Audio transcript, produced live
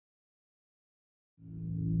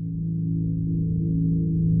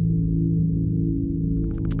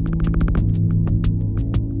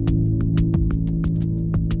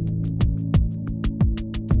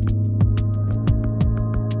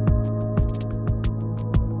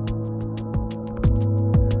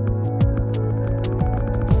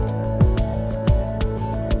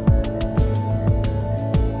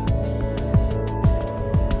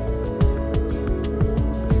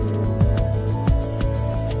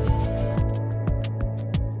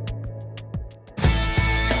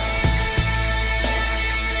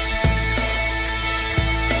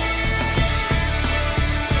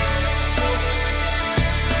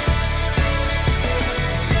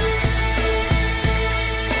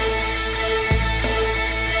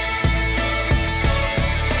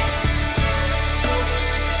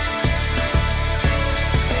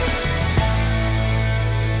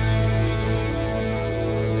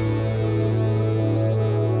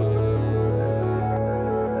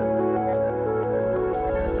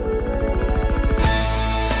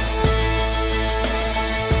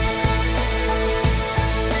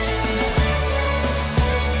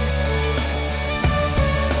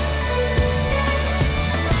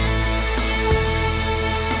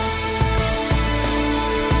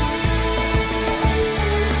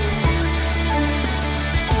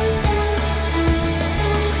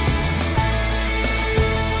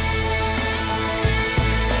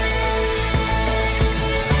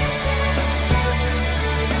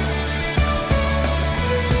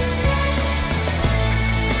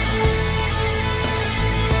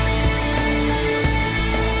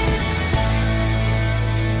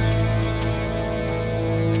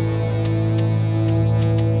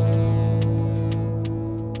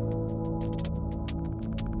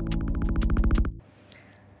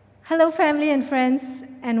Hello, family and friends,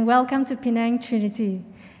 and welcome to Penang Trinity.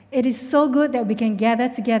 It is so good that we can gather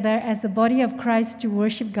together as the body of Christ to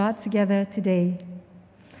worship God together today.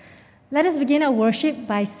 Let us begin our worship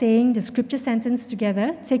by saying the scripture sentence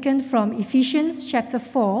together, taken from Ephesians chapter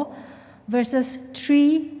 4, verses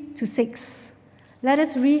 3 to 6. Let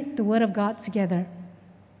us read the Word of God together.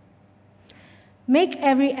 Make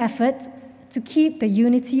every effort to keep the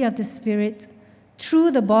unity of the Spirit through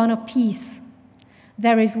the bond of peace.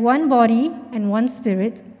 There is one body and one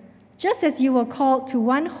Spirit, just as you were called to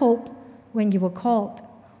one hope when you were called,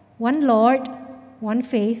 one Lord, one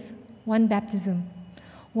faith, one baptism,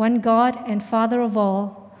 one God and Father of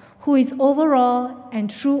all, who is over all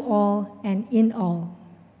and through all and in all.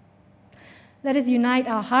 Let us unite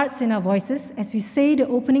our hearts and our voices as we say the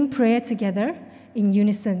opening prayer together in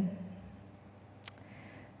unison.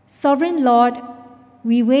 Sovereign Lord,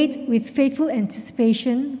 we wait with faithful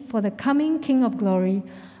anticipation for the coming King of Glory,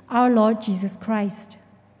 our Lord Jesus Christ.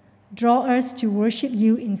 Draw us to worship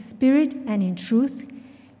you in spirit and in truth,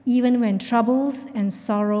 even when troubles and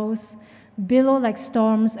sorrows billow like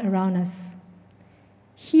storms around us.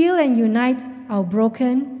 Heal and unite our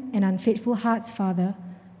broken and unfaithful hearts, Father,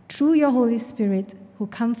 through your Holy Spirit, who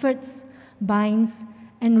comforts, binds,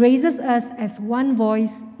 and raises us as one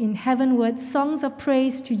voice in heavenward songs of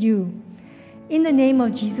praise to you. In the name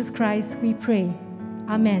of Jesus Christ, we pray.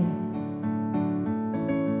 Amen.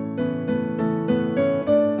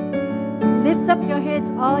 Lift up your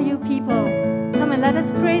heads, all you people. Come and let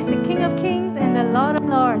us praise the King of Kings and the Lord of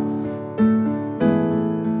Lords.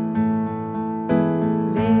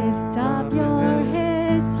 Lift up your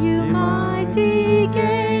heads, you mighty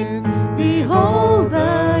gates. Behold,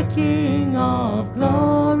 the King of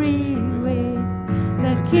Glory waits.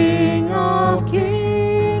 The King of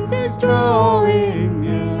Kings is drawing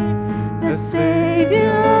near. The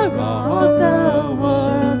Savior of the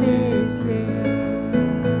world is here.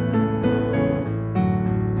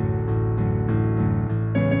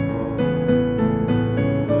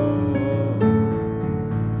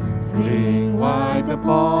 Fling wide the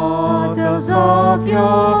portals of your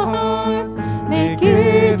heart. Make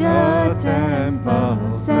it a temple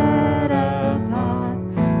set apart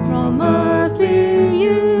from earthly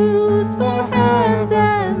use for hands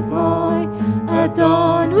and ploy,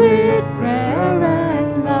 adorned with prayer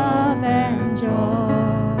and love and joy.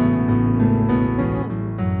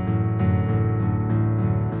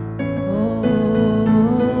 Oh,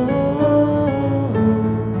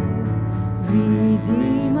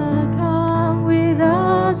 Redeemer, come with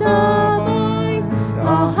us abide,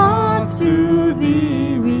 our hearts to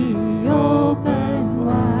thee we open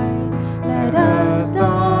wide. Let us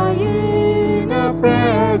die in a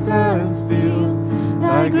presence feel,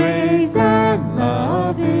 thy grace and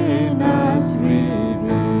love in us reveal.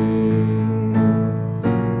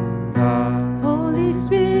 Holy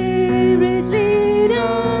Spirit, lead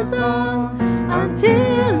us on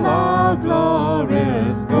until our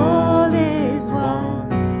glorious goal is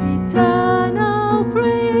won. Eternal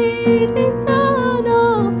praise,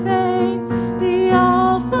 eternal fame, be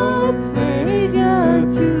offered, Savior,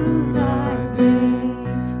 to thy name.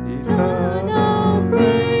 Eternal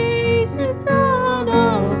praise,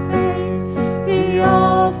 eternal fame, be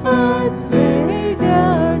offered,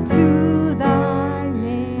 Savior, to thy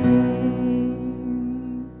name.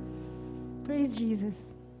 Praise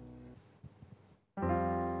Jesus.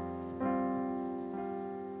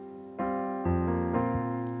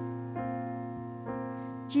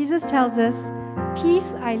 Jesus tells us,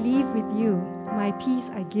 "Peace I leave with you, my peace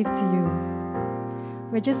I give to you."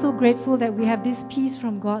 We're just so grateful that we have this peace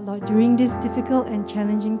from God, Lord, during these difficult and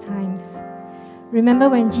challenging times. Remember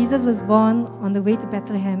when Jesus was born on the way to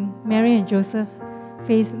Bethlehem, Mary and Joseph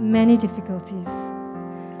faced many difficulties.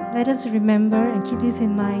 Let us remember and keep this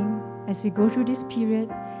in mind as we go through this period,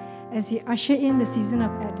 as we usher in the season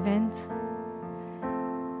of Advent,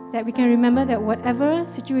 that we can remember that whatever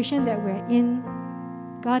situation that we're in,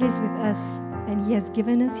 God is with us, and He has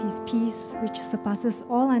given us His peace, which surpasses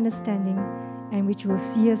all understanding and which will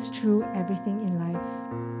see us through everything in life.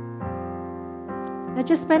 Let's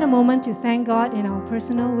just spend a moment to thank God in our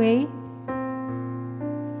personal way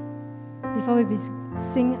before we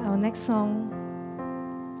sing our next song,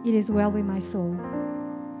 "It Is Well With My Soul."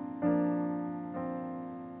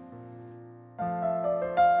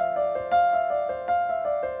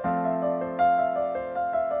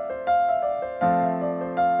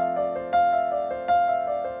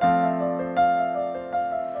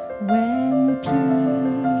 When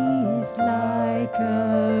peace like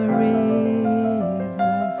a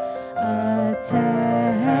river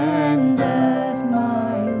attendeth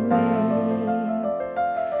my way,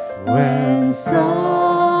 when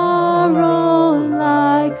sorrow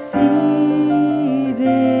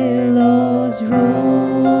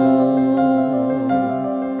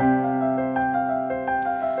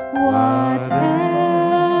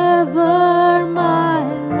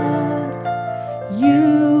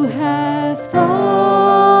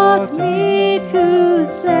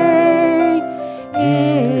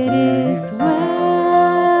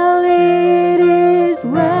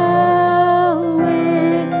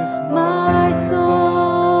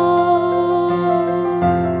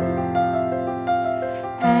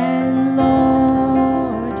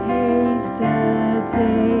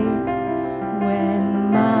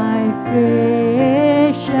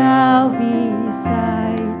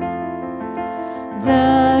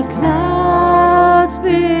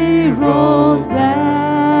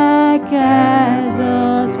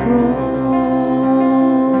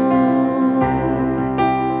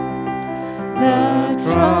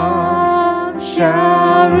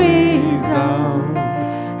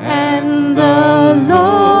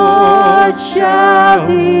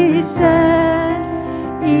said,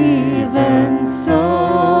 even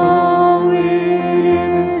so it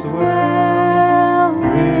is well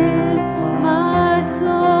with my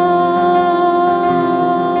soul.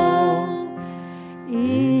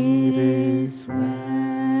 It is well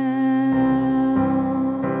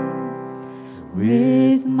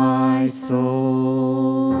with my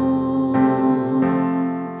soul.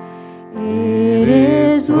 It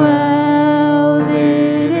is well,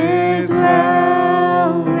 it is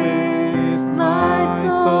well with my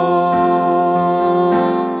soul.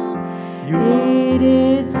 It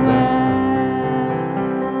is well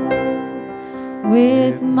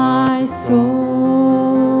with my soul.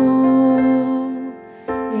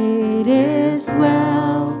 It is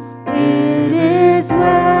well, it is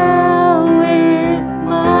well with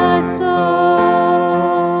my soul.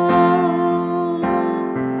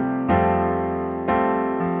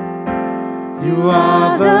 You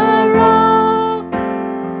are the rock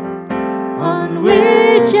on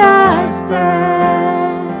which I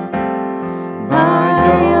stand.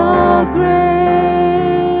 By your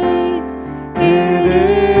grace, it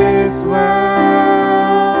is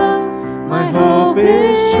well. My hope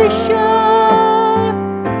is sure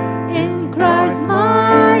in Christ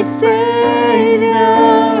my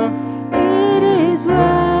Savior. It is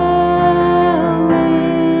well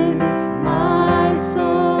with my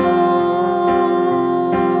soul.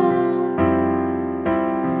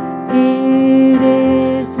 It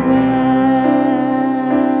is well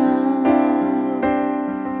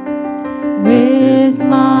with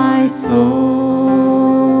my soul.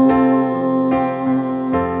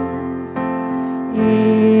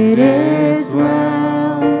 It is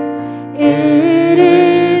well, it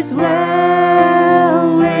is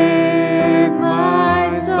well with my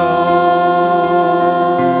soul.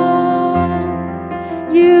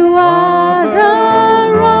 You are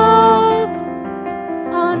the rock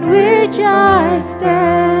on which I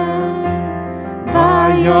stand.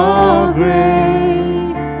 By your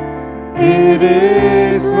grace, it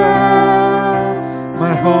is well.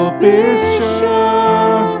 My hope is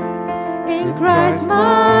sure in Christ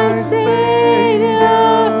my Savior.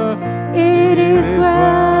 It is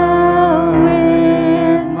well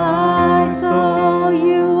with my soul.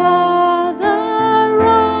 You are the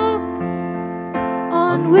rock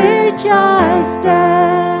on which I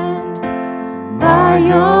stand. By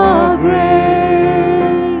your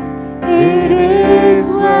grace, it is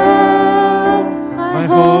well. My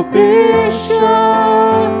hope is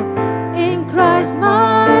sure in Christ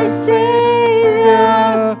my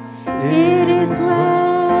Savior. It is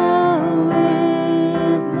well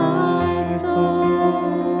with my soul.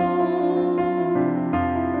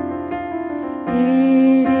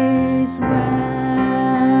 It is well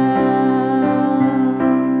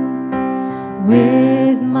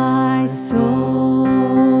with my soul.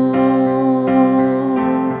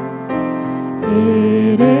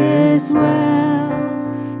 It is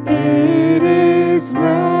well, it is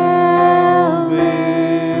well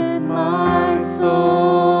with my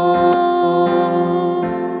soul.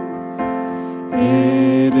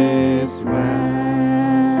 It is well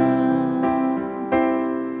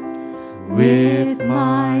with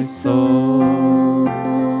my soul.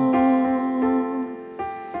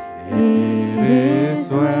 It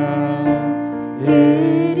is well,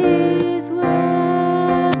 it is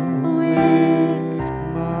well with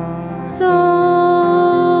my soul.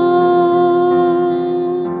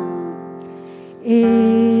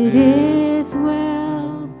 It is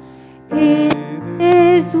well, it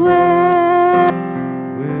is well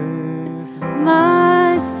with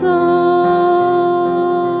my soul.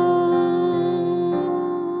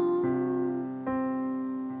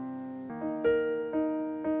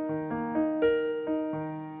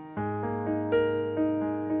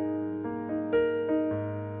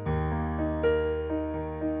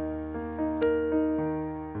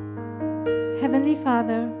 Heavenly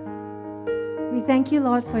Father, we thank you,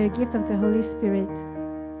 Lord, for your gift of the Holy Spirit.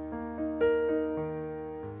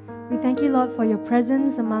 We thank you, Lord, for your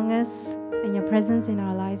presence among us and your presence in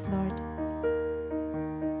our lives, Lord.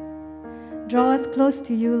 Draw us close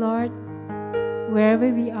to you, Lord, wherever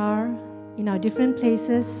we are, in our different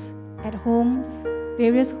places, at homes,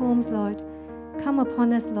 various homes, Lord. Come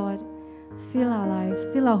upon us, Lord. Fill our lives,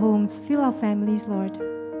 fill our homes, fill our families, Lord.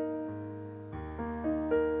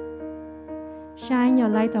 Shine your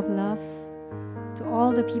light of love to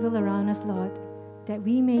all the people around us, Lord, that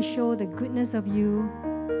we may show the goodness of you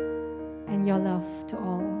and your love to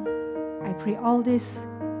all. I pray all this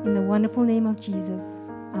in the wonderful name of Jesus.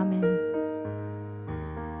 Amen.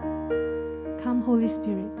 Come, Holy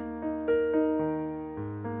Spirit.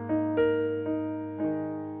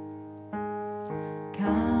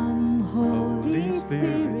 Come.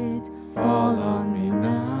 Spirit, fall on me now.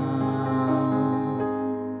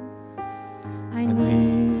 I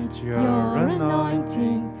need your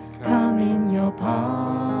anointing, come in your power.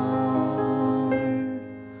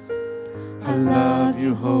 I love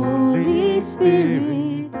you, Holy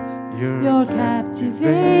Spirit, you're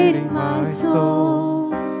captivating my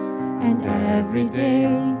soul. And every day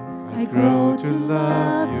I grow to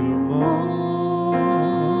love you more.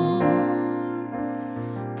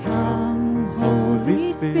 Come,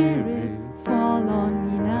 Holy Spirit, fall on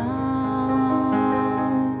me now.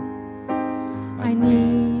 I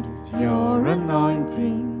need your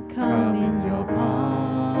anointing, come in your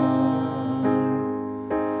power.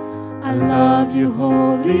 I love you,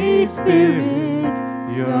 Holy Spirit,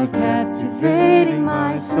 you're captivating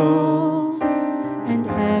my soul. And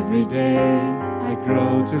every day I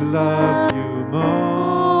grow to love you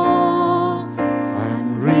more.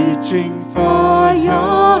 I'm reaching for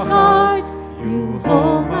your heart. You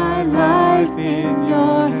hold my life in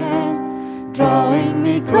your hands, drawing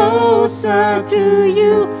me closer to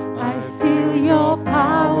you. I feel your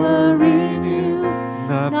power renew.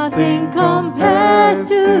 Nothing compares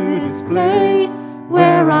to this place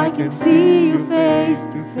where I can see you face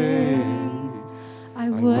to face. I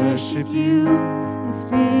worship you in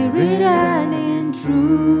spirit and in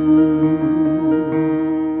truth.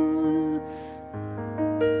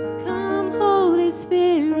 Come, Holy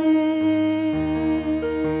Spirit.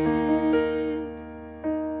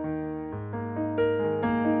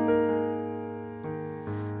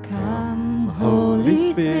 Come,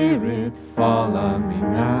 Holy Spirit, fall on me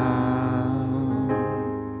now.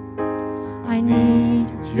 I need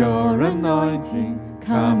your anointing,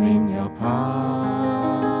 come in your power.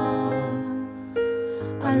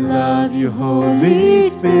 I love you, Holy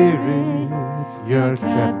Spirit, you're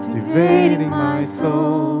captivating my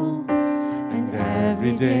soul. And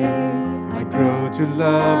every day I grow to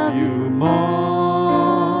love you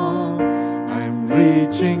more. I'm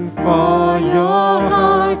reaching for your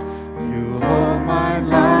heart. You hold my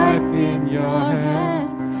life in your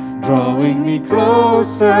hands, drawing me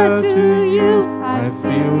closer to you. I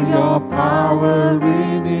feel your power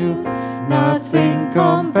renew. Nothing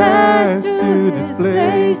compares to this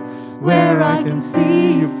place where I can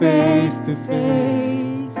see you face to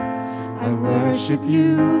face. I worship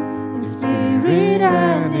you in spirit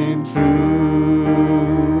and in truth.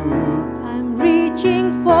 I'm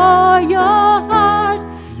reaching for your heart.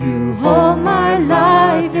 You hold my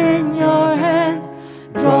life in your hands,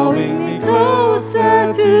 drawing me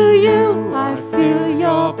closer to you. I feel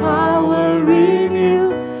your power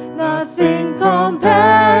renew. Nothing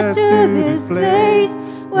compares to this place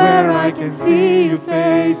where I can see you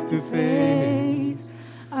face to face.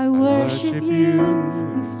 I worship you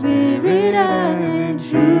in spirit and in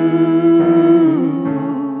truth.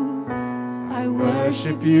 I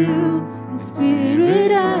worship you in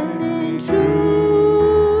spirit and in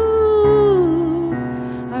truth.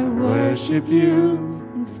 I worship you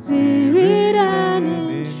in spirit and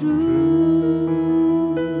in truth.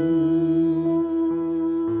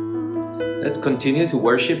 Let's continue to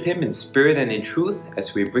worship Him in spirit and in truth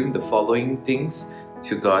as we bring the following things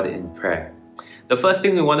to God in prayer. The first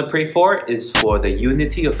thing we want to pray for is for the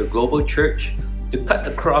unity of the global church to cut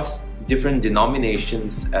across different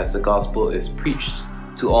denominations as the gospel is preached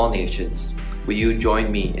to all nations. Will you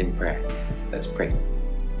join me in prayer? Let's pray.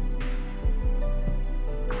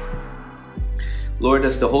 Lord,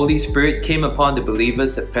 as the Holy Spirit came upon the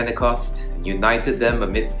believers at Pentecost and united them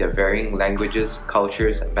amidst their varying languages,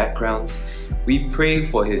 cultures, and backgrounds, we pray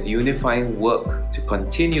for His unifying work to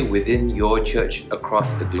continue within your church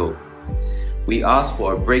across the globe. We ask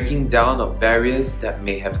for a breaking down of barriers that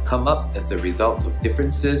may have come up as a result of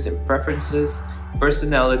differences in preferences,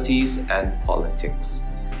 personalities, and politics.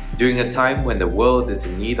 During a time when the world is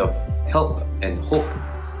in need of help and hope,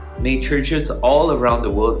 may churches all around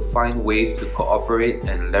the world find ways to cooperate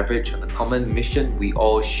and leverage on the common mission we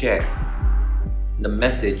all share. The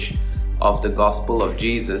message of the gospel of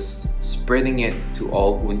Jesus, spreading it to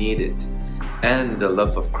all who need it, and the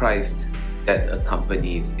love of Christ that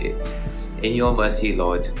accompanies it. In your mercy,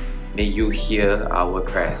 Lord, may you hear our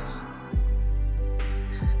prayers.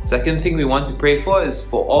 Second thing we want to pray for is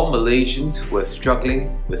for all Malaysians who are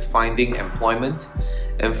struggling with finding employment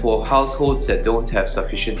and for households that don't have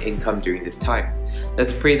sufficient income during this time.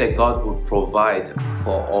 Let's pray that God will provide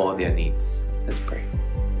for all their needs. Let's pray.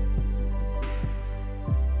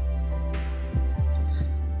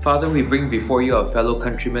 Father, we bring before you our fellow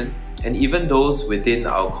countrymen and even those within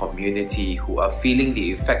our community who are feeling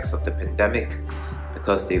the effects of the pandemic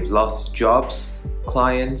because they've lost jobs,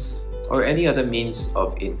 clients, or any other means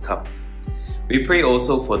of income. We pray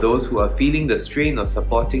also for those who are feeling the strain of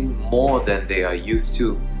supporting more than they are used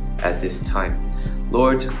to at this time.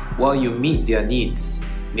 Lord, while you meet their needs,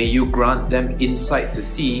 may you grant them insight to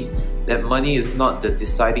see that money is not the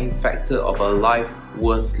deciding factor of a life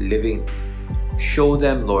worth living. Show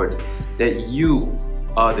them, Lord, that you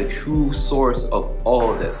are the true source of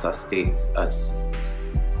all that sustains us.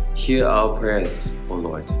 Hear our prayers, O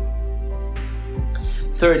Lord.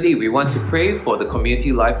 Thirdly, we want to pray for the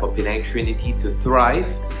community life of Penang Trinity to thrive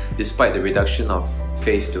despite the reduction of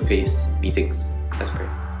face-to-face meetings. Let's pray.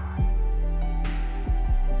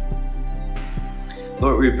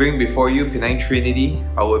 Lord, we bring before you Penang Trinity,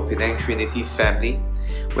 our Penang Trinity family,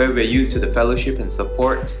 where we're used to the fellowship and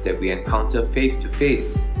support that we encounter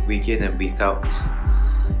face-to-face, week in and week out.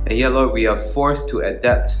 And yet, Lord, we are forced to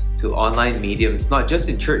adapt to online mediums, not just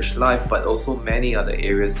in church life, but also many other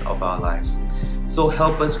areas of our lives. So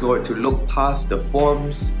help us, Lord, to look past the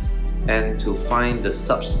forms and to find the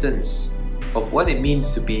substance of what it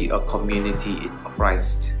means to be a community in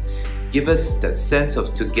Christ. Give us that sense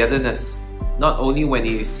of togetherness, not only when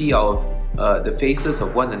you see the faces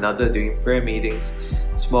of one another during prayer meetings,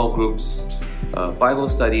 small groups, Bible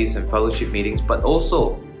studies and fellowship meetings, but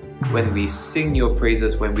also when we sing your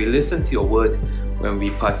praises, when we listen to your word, when we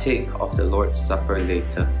partake of the Lord's Supper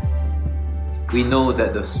later. We know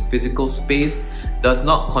that the physical space does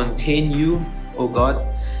not contain you, O God,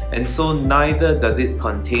 and so neither does it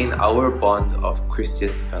contain our bond of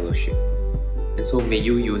Christian fellowship. And so may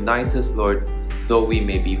you unite us, Lord, though we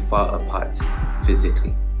may be far apart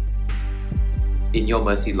physically. In your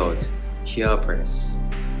mercy, Lord, hear our prayers.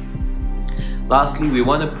 Lastly, we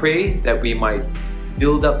want to pray that we might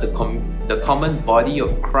build up the common body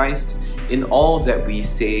of Christ in all that we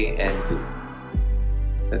say and do.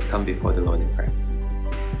 Let's come before the Lord in prayer.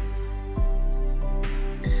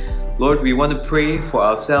 Lord, we want to pray for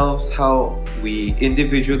ourselves how we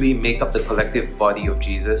individually make up the collective body of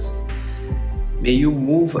Jesus. May you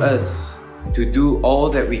move us to do all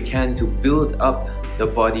that we can to build up the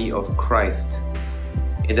body of Christ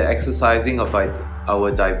in the exercising of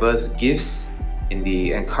our diverse gifts, in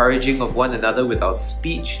the encouraging of one another with our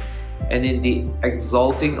speech, and in the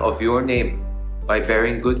exalting of your name by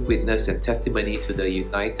bearing good witness and testimony to the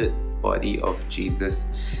united body of Jesus.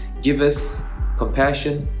 Give us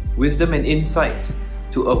compassion, wisdom and insight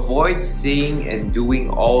to avoid saying and doing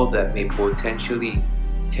all that may potentially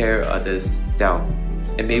tear others down.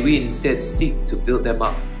 And may we instead seek to build them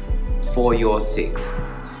up for your sake.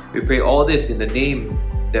 We pray all this in the name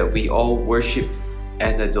that we all worship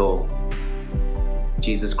and adore,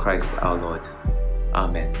 Jesus Christ our Lord.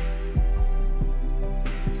 Amen.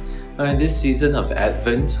 Now in this season of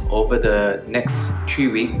Advent, over the next 3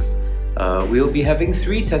 weeks, we'll be having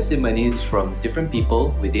 3 testimonies from different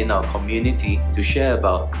people within our community to share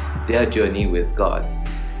about their journey with God.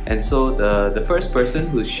 And so the first person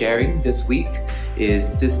who's sharing this week is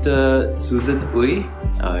Sister Susan Uy.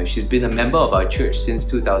 She's been a member of our church since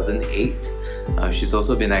 2008. She's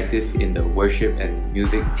also been active in the worship and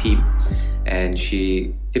music team, and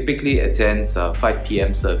she typically attends a 5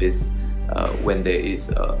 p.m. service when there is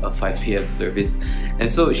a 5 p.m. service. And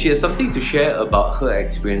so she has something to share about her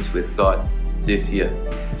experience with God this year.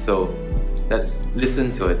 So let's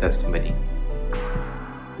listen to her testimony.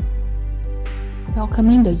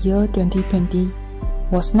 Welcoming the year 2020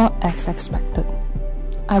 was not as expected.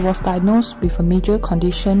 I was diagnosed with a major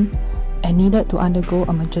condition and needed to undergo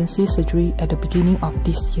emergency surgery at the beginning of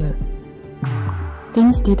this year.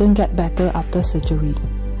 Things didn't get better after surgery,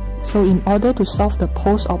 so in order to solve the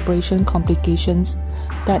post-operation complications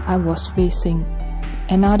that I was facing,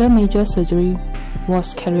 another major surgery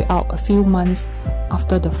was carried out a few months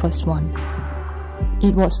after the first one.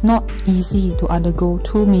 It was not easy to undergo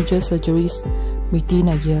 2 major surgeries within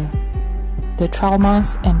a year. The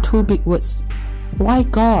traumas and 2 big words, "Why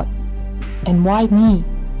God?" and "Why me?"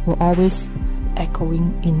 were always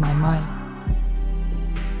echoing in my mind.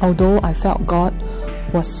 Although I felt God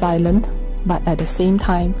was silent, but at the same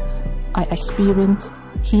time, I experienced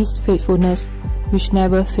His faithfulness which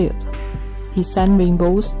never failed. He sent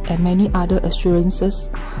rainbows and many other assurances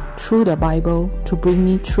through the Bible to bring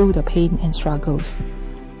me through the pain and struggles.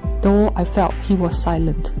 Though I felt He was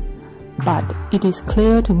silent, but it is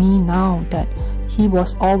clear to me now that He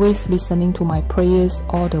was always listening to my prayers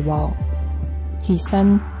all the while. He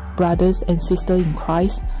sent brothers and sisters in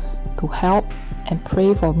Christ to help and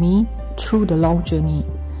pray for me through the long journey.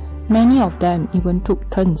 Many of them even took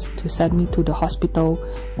turns to send me to the hospital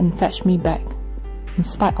and fetch me back, in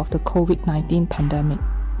spite of the COVID-19 pandemic.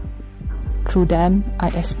 Through them, I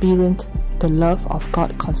experienced the love of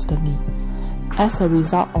God constantly. As a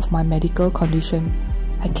result of my medical condition,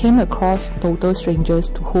 I came across total strangers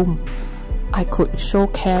to whom I could show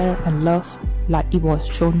care and love like it was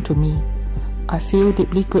shown to me. I feel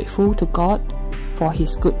deeply grateful to God for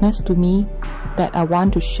His goodness to me, that I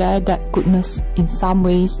want to share that goodness in some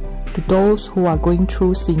ways to those who are going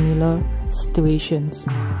through similar situations.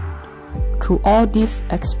 Through all these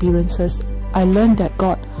experiences, I learned that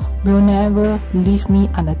God will never leave me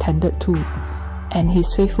unattended to, and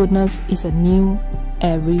His faithfulness is anew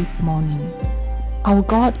every morning. Our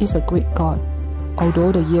God is a great God.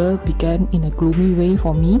 Although the year began in a gloomy way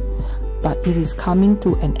for me, but it is coming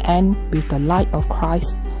to an end with the light of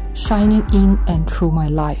Christ shining in and through my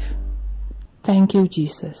life. Thank you,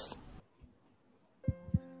 Jesus.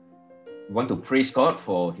 We want to praise God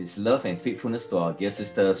for His love and faithfulness to our dear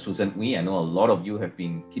sister Susan Wee. I know a lot of you have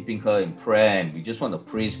been keeping her in prayer, and we just want to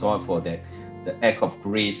praise God for that, the act of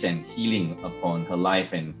grace and healing upon her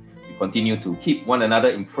life, and we continue to keep one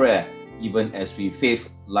another in prayer even as we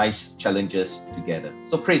face life's challenges together.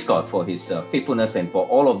 So praise God for His faithfulness, and for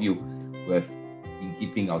all of you who have been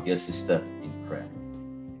keeping our dear sister in prayer.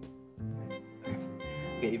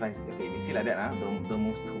 Okay, if you see like that, don't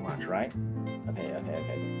move too much, right? Okay.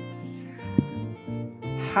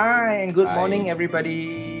 Hi and good morning,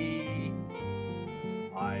 everybody.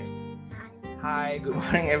 Hi, good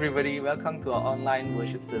morning, everybody. Welcome to our online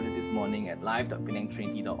worship service this morning at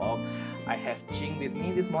live.penangtrinity.org. I have Jing with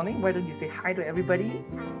me this morning. Why don't you say hi to everybody?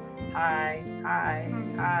 Hi.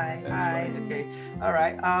 Right. Okay. All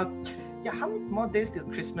right. Yeah, how many more days till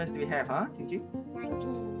Christmas do we have, huh, Jing?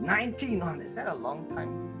 19. Oh, is that a long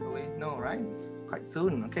time away? No, right? It's quite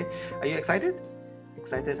soon. Okay. Are you excited?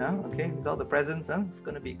 Excited, huh? Okay. With all the presents, huh? It's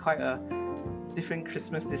going to be quite a different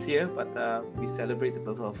Christmas this year, but we celebrate the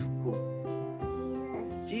birth of who?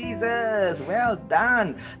 Jesus. Well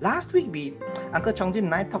done. Last week, Uncle Chongjin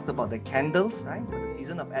and I talked about the candles, right? For the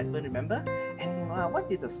season of Advent, remember? And what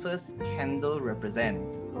did the first candle represent?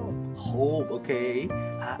 Hope, okay.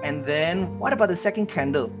 And then what about the second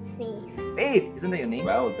candle? Faith, isn't that your name?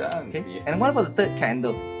 Well done. Okay. Yeah. And what about the third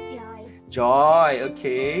candle? Joy,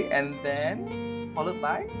 okay. And then followed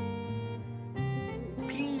by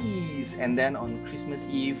peace. And then on Christmas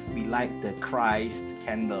Eve, we light the Christ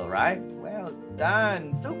candle, right? Well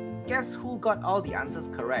done. So guess who got all the answers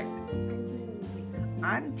correct?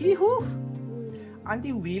 Auntie who?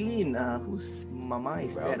 Auntie Wheelin, whose mama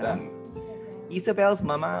is Well that? done. Isabel's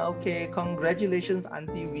mama, okay. Congratulations,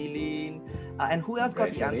 Auntie Wheelin. And who else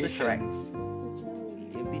got the answer correct?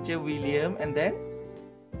 Teacher William, and then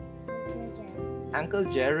Uncle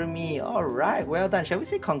Jeremy. All right, well done. Shall we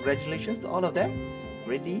say congratulations to all of them?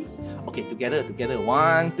 Ready? Okay, together.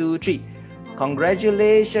 1, 2, 3.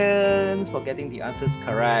 Congratulations for getting the answers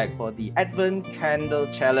correct for the Advent Candle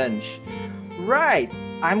Challenge. Right,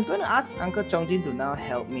 I'm going to ask Uncle Chongjin to now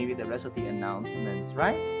help me with the rest of the announcements,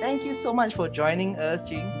 right? Thank you so much for joining us,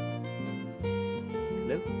 Jing.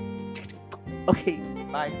 Hello? Okay,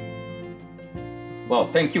 bye. Well,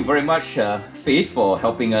 thank you very much, Faith, for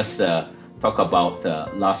helping us talk about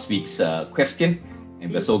last week's question.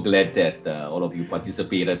 And we're so glad that all of you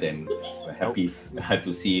participated, and we're happy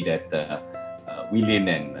to see that William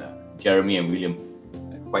and Jeremy and William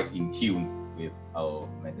are quite in tune with our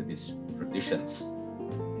Methodist traditions.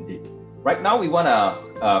 Indeed. Right now, we want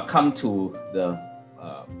to come to the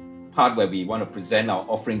part where we want to present our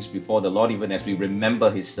offerings before the Lord, even as we remember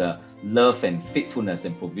His love and faithfulness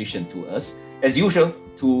and provision to us. As usual,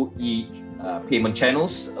 to the payment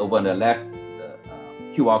channels over on the left, the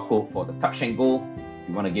QR code for the Touch and Go.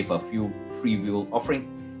 We want to give a few free will offering.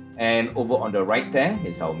 And over on the right there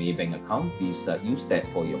is our Maybank account. Please use that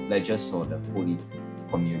for your pledges or the Holy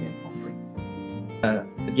Communion offering.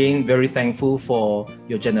 Again, very thankful for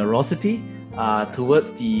your generosity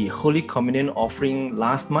towards the Holy Communion offering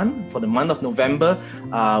last month. For the month of November,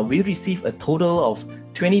 we received a total of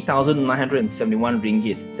 20,971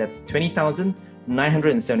 ringgit. That's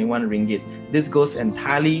 20,971 ringgit. This goes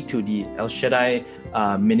entirely to the El Shaddai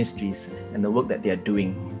ministries and the work that they are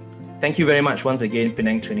doing. Thank you very much once again,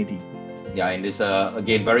 Penang Trinity. Yeah, and this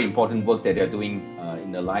again very important work that they're doing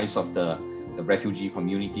in the lives of the refugee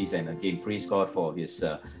communities. And again, praise God for His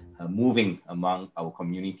moving among our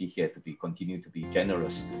community here to continue to be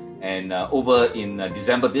generous. And over in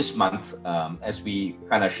December this month, as we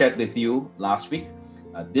kind of shared with you last week,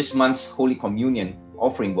 this month's Holy Communion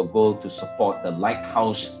offering will go to support the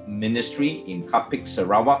Lighthouse Ministry in Kapik,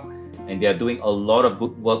 Sarawak. And they are doing a lot of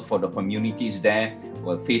good work for the communities there.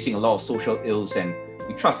 We're facing a lot of social ills, and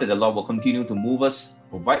we trust that the Lord will continue to move us,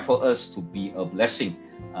 provide for us to be a blessing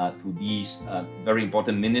to these very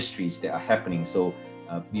important ministries that are happening. So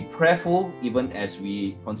be prayerful even as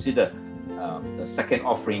we consider the second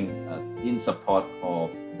offering in support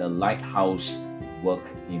of the Lighthouse work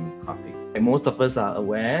in Kapit. Most of us are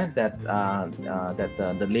aware that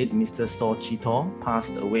the late Mr. Saw Chittor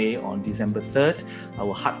passed away on December 3rd.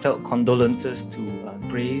 Our heartfelt condolences to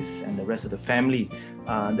Grace and the rest of the family.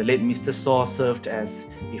 The late Mr. Saw served as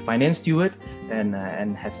a finance steward and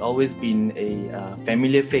has always been a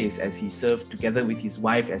familiar face as he served together with his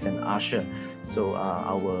wife as an usher. So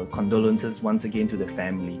our condolences once again to the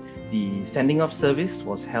family. The sending off service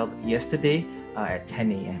was held yesterday at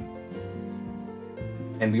 10 a.m.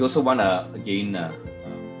 And we also want to again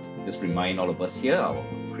just remind all of us here our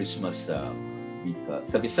Christmas week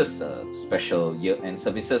services, special year-end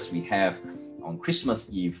services we have on Christmas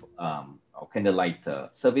Eve, our candlelight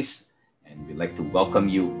service, and we'd like to welcome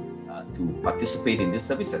you to participate in this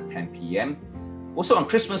service at 10 p.m. Also on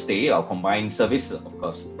Christmas Day, our combined service, of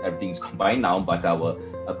course everything is combined now, but our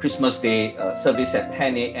Christmas Day service at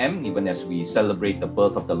 10 a.m. even as we celebrate the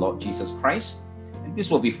birth of the Lord Jesus Christ. And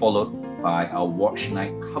this will be followed by our Watch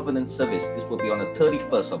Night Covenant service. This will be on the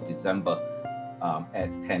 31st of December at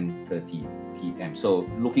 10:30 p.m. So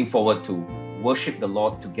looking forward to worship the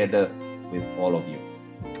Lord together with all of you.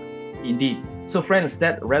 Indeed. So friends,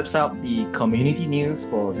 that wraps up the community news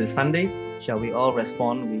for this Sunday. Shall we all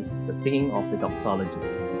respond with the singing of the doxology?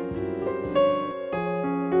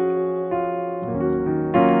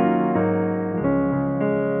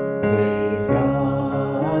 Praise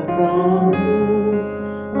God from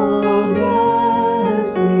whom all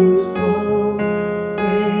blessings flow.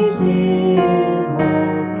 Praise Him,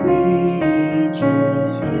 all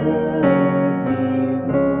creatures here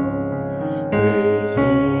below. Praise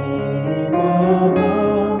Him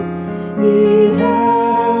above, ye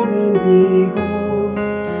heavenly hosts.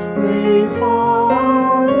 Praise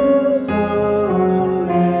Father, Son,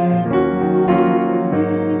 and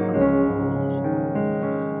Holy Ghost.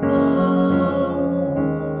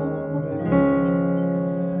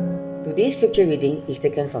 Today's scripture reading is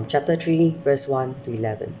taken from chapter 3, verse 1 to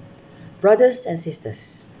 11. Brothers and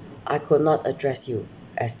sisters, I could not address you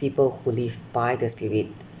as people who live by the Spirit,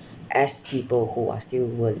 as people who are still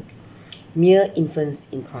worldly, mere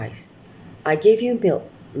infants in Christ. I gave you milk,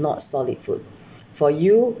 not solid food, for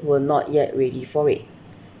you were not yet ready for it.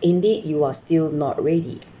 Indeed, you are still not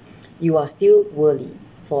ready. You are still worldly,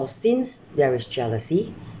 for since there is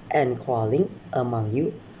jealousy and quarreling among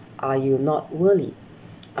you, are you not worldly?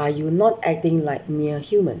 Are you not acting like mere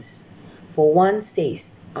humans? For one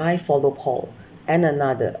says, I follow Paul, and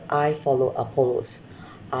another, I follow Apollos.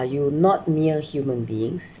 Are you not mere human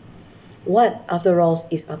beings? What, after all,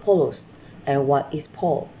 is Apollos, and what is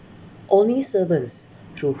Paul? Only servants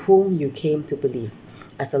through whom you came to believe,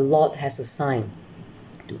 as the Lord has assigned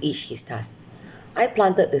to each his task. I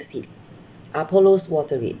planted the seed, Apollos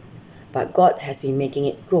watered it, but God has been making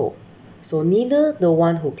it grow. So neither the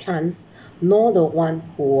one who plants nor the one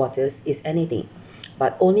who waters is anything,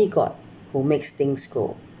 but only God who makes things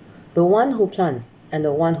grow. The one who plants and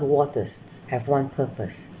the one who waters have one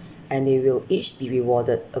purpose, and they will each be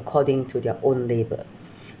rewarded according to their own labor.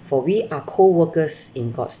 For we are co-workers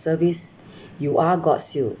in God's service. You are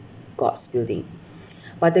God's field, God's building.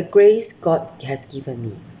 By the grace God has given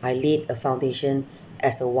me, I laid a foundation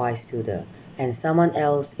as a wise builder, and someone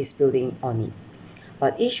else is building on it.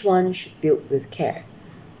 But each one should build with care,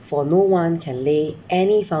 for no one can lay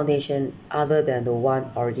any foundation other than the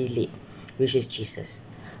one already laid, which is Jesus.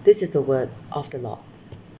 This is the word of the Lord.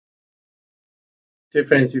 Dear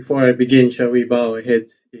friends, before I begin, shall we bow our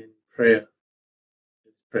heads in prayer?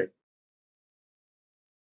 Let's pray.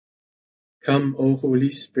 Come, O Holy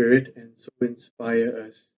Spirit, and so inspire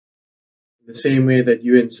us in the same way that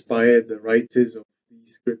you inspired the writers of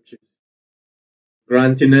these scriptures,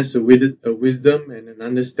 granting us a wisdom and an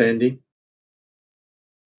understanding.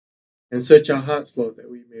 And search our hearts, Lord, that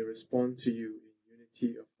we may respond to you in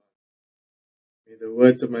unity of heart. May the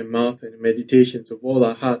words of my mouth and the meditations of all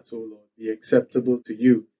our hearts, O Lord, be acceptable to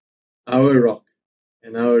you, our rock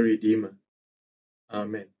and our Redeemer.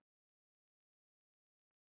 Amen.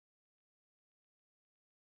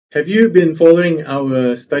 Have you been following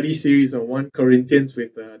our study series on 1 Corinthians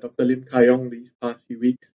with Dr. Lim Kayong these past few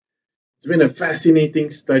weeks? It's been a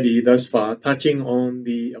fascinating study thus far, touching on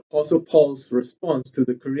the Apostle Paul's response to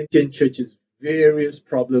the Corinthian church's various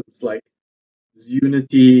problems like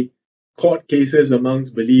disunity, court cases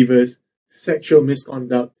amongst believers, sexual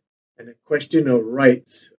misconduct, and a question of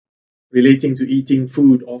rights relating to eating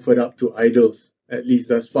food offered up to idols, at least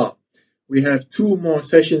thus far. We have 2 more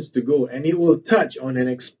sessions to go, and it will touch on an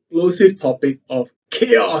explosive topic of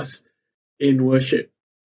chaos in worship.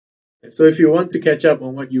 And so if you want to catch up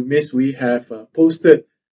on what you missed, we have posted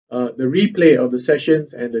the replay of the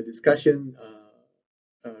sessions and the discussion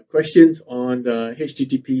questions on the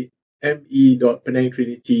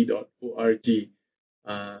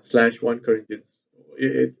http://me.penangtrinity.org/1 Corinthians.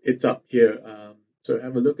 It's up here. So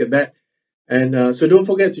have a look at that. And so don't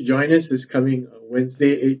forget to join us this coming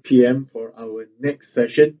Wednesday, 8 p.m. for our next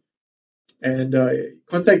session. And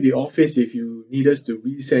contact the office if you need us to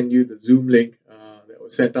resend you the Zoom link that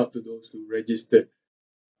was sent out to those who registered.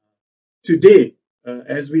 Today,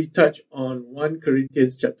 as we touch on 1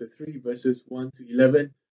 Corinthians chapter 3, verses 1 to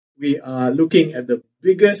 11, we are looking at the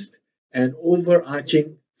biggest and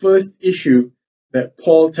overarching first issue that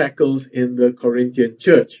Paul tackles in the Corinthian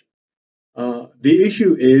church. The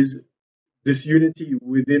issue is disunity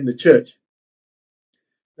within the church.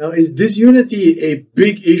 Now, is disunity a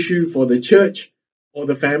big issue for the church or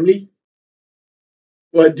the family?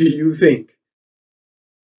 What do you think?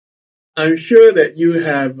 I'm sure that you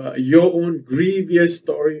have your own grievous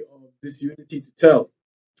story of disunity to tell.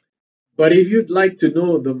 But if you'd like to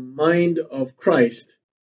know the mind of Christ,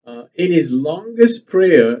 in his longest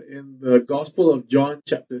prayer in the Gospel of John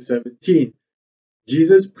chapter 17,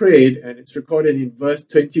 Jesus prayed, and it's recorded in verse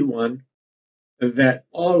 21, that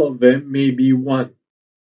all of them may be one.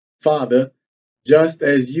 Father, just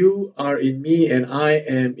as you are in me and I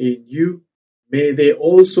am in you, may they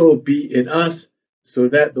also be in us, so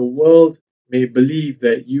that the world may believe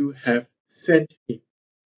that you have sent me.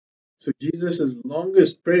 So Jesus'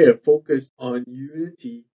 longest prayer focused on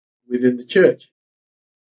unity within the church.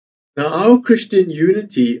 Now, our Christian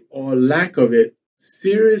unity or lack of it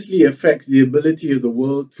seriously affects the ability of the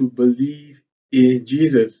world to believe in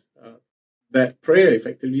Jesus. That prayer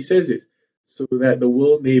effectively says this, so that the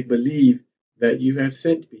world may believe that you have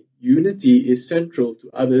sent me. Unity is central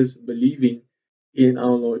to others believing in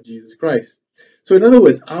our Lord Jesus Christ. So in other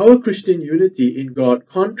words, our Christian unity in God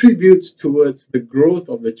contributes towards the growth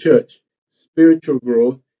of the church, spiritual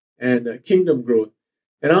growth, and kingdom growth.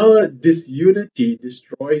 And our disunity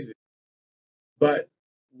destroys it. But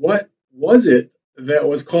what was it that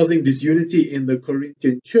was causing disunity in the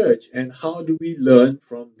Corinthian church, and how do we learn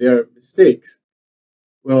from their mistakes?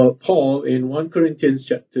 Well, Paul in 1 Corinthians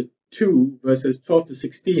chapter 2, verses 12 to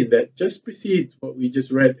 16, that just precedes what we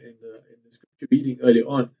just read in the scripture reading earlier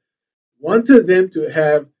on, wanted them to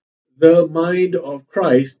have the mind of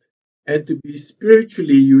Christ and to be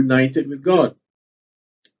spiritually united with God.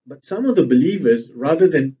 But some of the believers, rather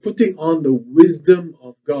than putting on the wisdom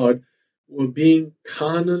of God, were being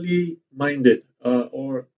carnally minded,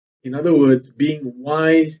 or in other words, being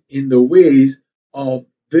wise in the ways of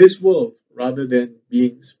this world rather than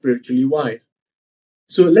being spiritually wise.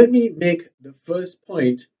 So let me make the first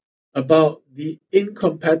point about the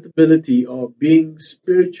incompatibility of being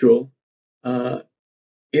spiritual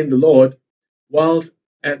in the Lord, whilst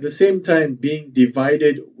at the same time being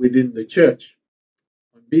divided within the church.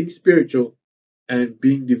 Being spiritual and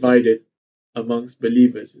being divided amongst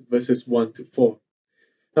believers, verses 1 to 4.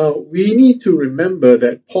 Now, we need to remember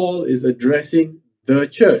that Paul is addressing the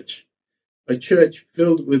church, a church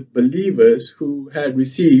filled with believers who had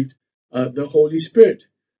received the Holy Spirit.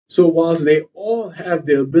 So whilst they all have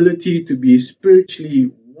the ability to be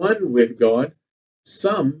spiritually one with God,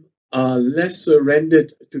 some are less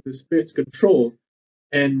surrendered to the Spirit's control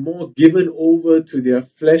and more given over to their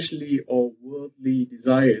fleshly or worldly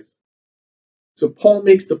desires. So Paul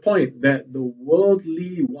makes the point that the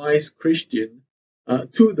worldly wise Christian, for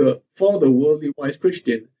the worldly wise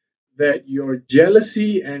Christian, that your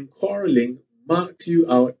jealousy and quarreling marks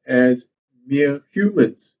you out as mere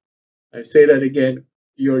humans. I say that again,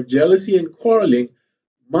 your jealousy and quarreling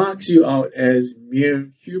marks you out as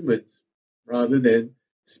mere humans rather than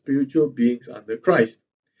spiritual beings under Christ.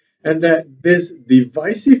 And that this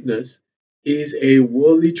divisiveness is a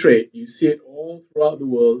worldly trait. You see it all throughout the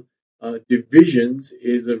world. Divisions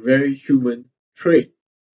is a very human trait.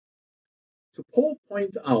 So Paul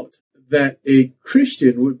points out that a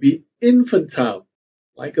Christian would be infantile,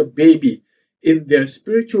 like a baby, in their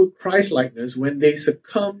spiritual Christ-likeness when they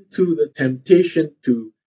succumb to the temptation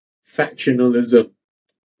to factionalism.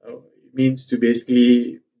 It means to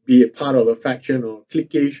basically be a part of a faction or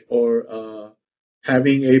cliquish, or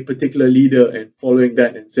having a particular leader and following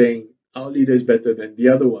that and saying, our leader is better than the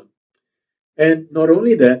other one. And not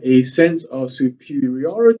only that, a sense of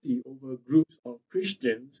superiority over groups of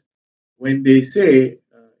Christians when they say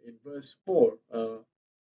in verse 4,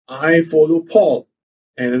 I follow Paul,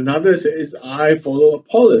 and another says, I follow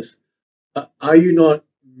Apollos. Are you not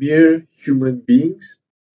mere human beings?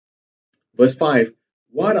 Verse 5,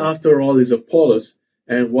 what after all is Apollos,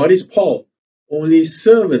 and what is Paul? Only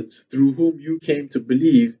servants through whom you came to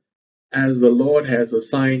believe, as the Lord has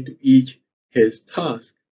assigned to each his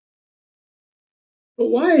task. But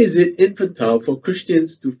why is it infantile for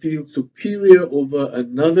Christians to feel superior over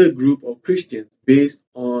another group of Christians based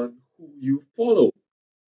on who you follow?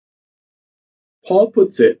 Paul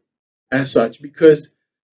puts it as such because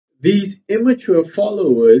these immature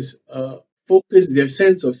followers focus their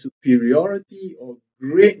sense of superiority or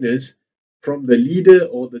greatness from the leader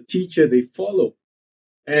or the teacher they follow.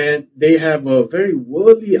 And they have a very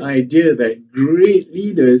worldly idea that great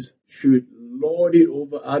leaders should lord it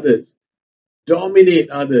over others,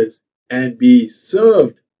 dominate others, and be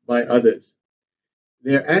served by others.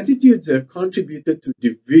 Their attitudes have contributed to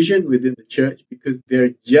division within the church because their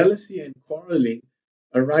jealousy and quarreling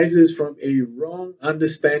arises from a wrong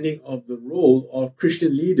understanding of the role of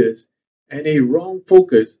Christian leaders and a wrong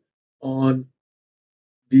focus on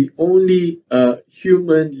the only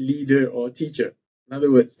human leader or teacher. In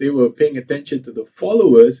other words, they were paying attention to the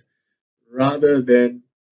followers rather than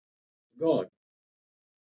God.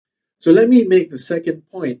 So let me make the second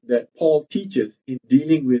point that Paul teaches in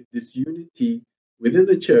dealing with disunity within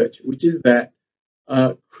the church, which is that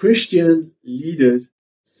Christian leaders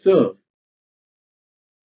serve.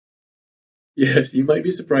 Yes, you might be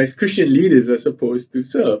surprised. Christian leaders are supposed to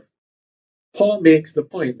serve. Paul makes the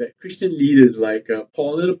point that Christian leaders like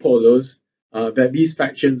Paul and Apollos, that these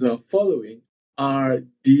factions are following, are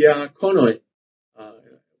diakonoi,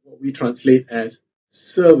 what we translate as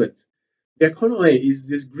servants. Diakonoi is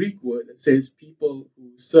this Greek word that says people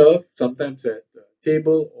who serve, sometimes at the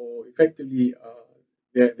table, or effectively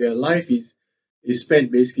their life is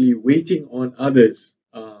spent basically waiting on others.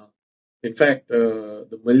 In fact,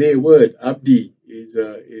 the Malay word abdi is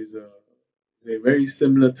a very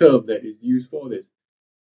similar term that is used for this.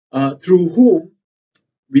 Through whom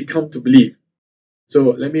we come to believe.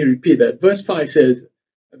 So let me repeat that. Verse 5 says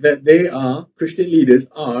that Christian leaders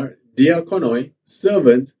are diakonoi,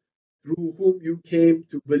 servants, through whom you came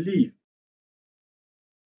to believe.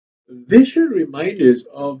 This should remind us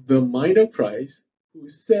of the minor Christ who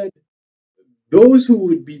said those who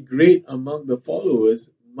would be great among the followers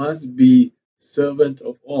must be servant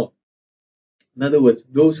of all. In other words,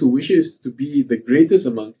 those who wishes to be the greatest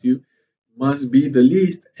amongst you must be the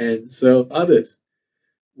least and serve others.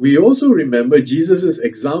 We also remember Jesus'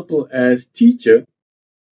 example as teacher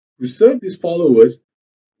who served his followers,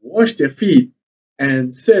 washed their feet,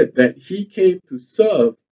 and said that he came to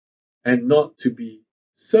serve and not to be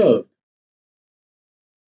served.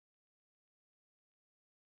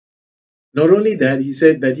 Not only that, he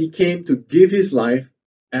said that he came to give his life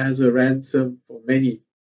as a ransom for many.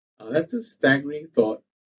 That's a staggering thought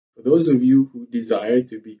for those of you who desire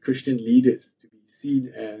to be Christian leaders, to be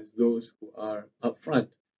seen as those who are upfront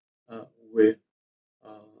with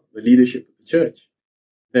the leadership of the church,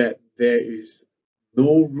 that there is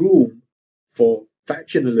no room for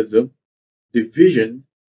factionalism, division,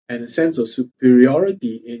 and a sense of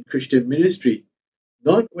superiority in Christian ministry.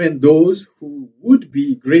 Not when those who would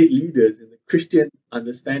be great leaders in the Christian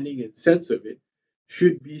understanding and sense of it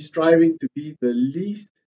should be striving to be the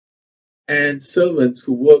least and servants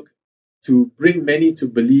who work to bring many to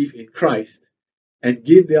believe in Christ and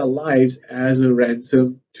give their lives as a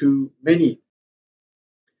ransom to many.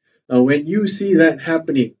 Now, when you see that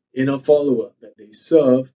happening in a follower, that they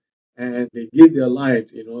serve and they give their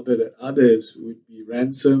lives in order that others would be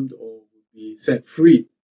ransomed or would be set free,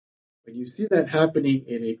 when you see that happening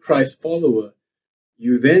in a Christ follower,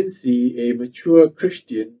 you then see a mature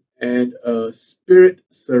Christian and a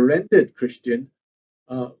spirit-surrendered Christian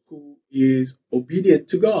who is obedient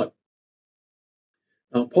to God.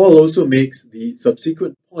 Now, Paul also makes the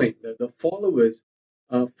subsequent point that the followers'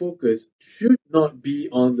 focus should not be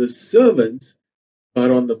on the servants, but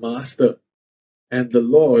on the master and the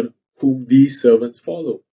Lord whom these servants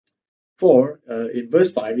follow. For in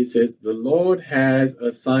verse 5 it says, the Lord has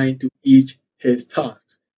assigned to each his task.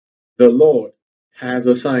 The Lord has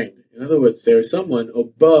assigned. In other words, there is someone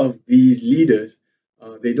above these leaders.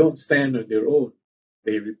 They don't stand on their own.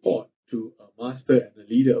 They report to a master and a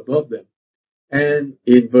leader above them. And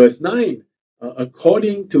in verse 9,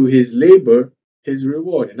 according to his labor, his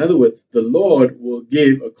reward. In other words, the Lord will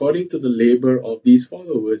give, according to the labor of these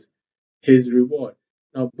followers, his reward.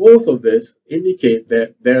 Now, both of this indicate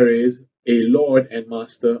that there is a Lord and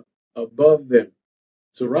Master above them.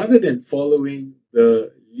 So rather than following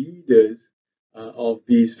the leaders of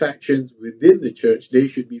these factions within the church, they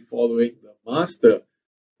should be following the Master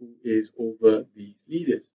who is over these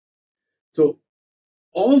leaders. So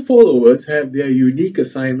all followers have their unique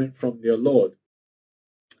assignment from their Lord,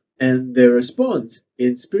 and their response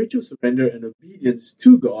in spiritual surrender and obedience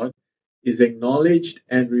to God is acknowledged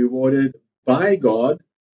and rewarded by God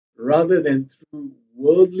rather than through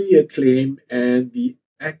worldly acclaim and the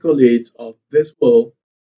accolades of this world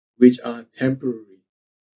which are temporary.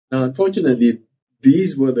 Now, unfortunately,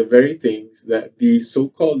 these were the very things that these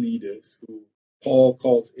so-called leaders, who Paul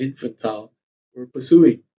calls infantile, were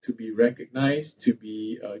pursuing: to be recognized, to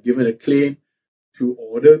be given a claim, to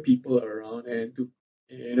order people around, and to,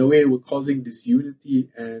 in a way, were causing disunity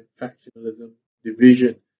and factionalism,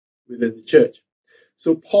 division within the church.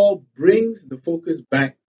 So Paul brings the focus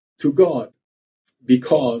back to God,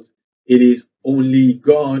 because it is only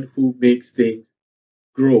God who makes things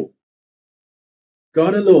grow.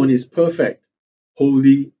 God alone is perfect,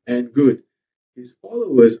 holy, and good. His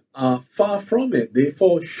followers are far from it. They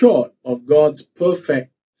fall short of God's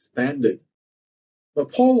perfect standard.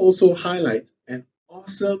 But Paul also highlights an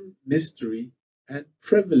awesome mystery and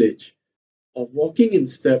privilege of walking in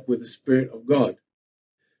step with the Spirit of God.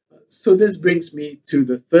 So this brings me to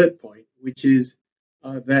the third point, which is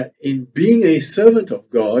that in being a servant of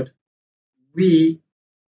God, we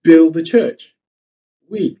build the church.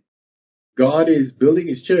 God is building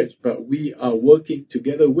his church, but we are working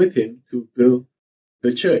together with him to build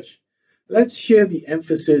the church. Let's hear the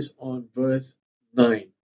emphasis on verse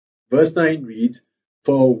 9. Verse 9 reads,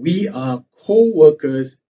 "For we are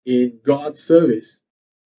co-workers in God's service.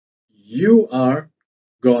 You are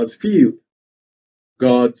God's field,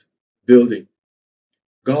 God's building."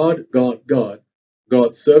 God,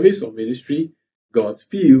 God's service or ministry, God's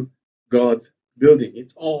field, God's building.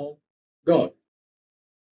 It's all God.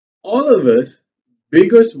 All of us,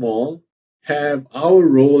 big or small, have our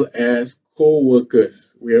role as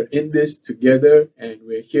co-workers. We are in this together and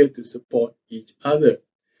we're here to support each other.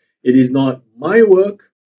 It is not my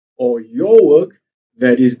work or your work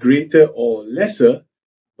that is greater or lesser,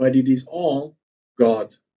 but it is all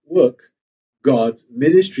God's work, God's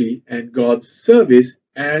ministry, and God's service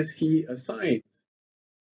as he assigns.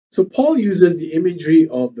 So Paul uses the imagery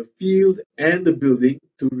of the field and the building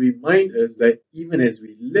to remind us that even as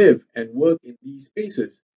we live and work in these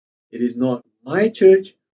spaces, it is not my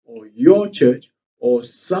church or your church or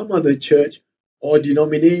some other church or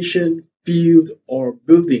denomination, field, or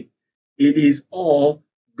building. It is all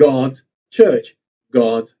God's church,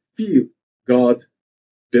 God's field, God's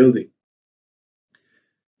building.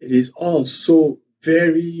 It is all so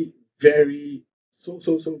very, very,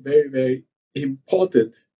 very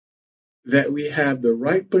important that we have the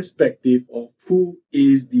right perspective of who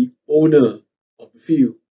is the owner of the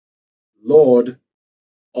field, Lord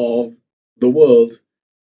of the world,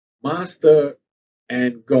 Master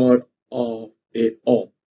and God of it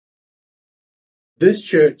all. This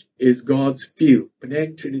church is God's field.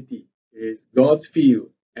 Penang Trinity is God's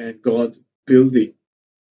field and God's building.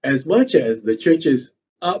 As much as the churches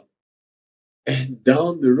up and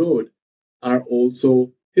down the road are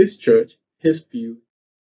also his church, his field,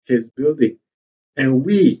 his building. And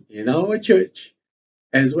we in our church,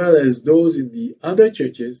 as well as those in the other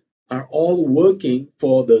churches, are all working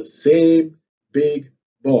for the same big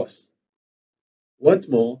boss. What's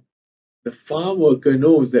more, the farm worker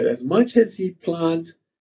knows that as much as he plants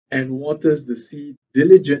and waters the seed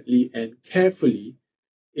diligently and carefully,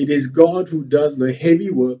 it is God who does the heavy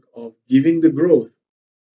work of giving the growth,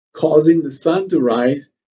 causing the sun to rise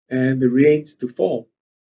and the rains to fall.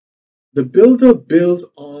 The builder builds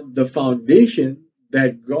on the foundation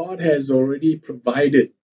that God has already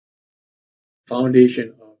provided.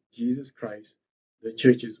 Foundation of Jesus Christ, the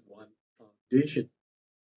church's one foundation.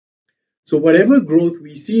 So whatever growth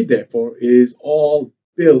we see, therefore, is all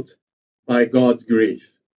built by God's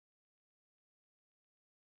grace.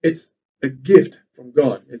 It's a gift from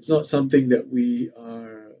God. It's not something that we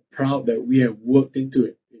are proud that we have worked into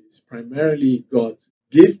it. It's primarily God's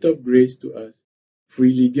gift of grace to us,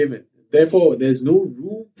 freely given. Therefore, there's no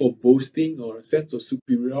room for boasting or a sense of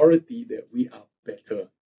superiority that we are better.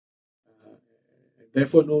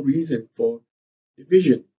 Therefore, no reason for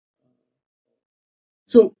division.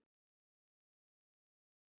 So,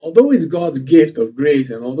 although it's God's gift of grace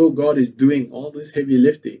and although God is doing all this heavy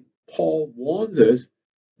lifting, Paul warns us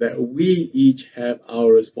that we each have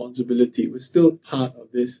our responsibility. We're still part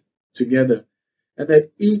of this together, and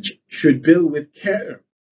that each should build with care.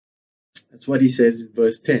 That's what he says in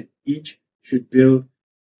verse 10. Each should build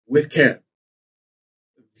with care.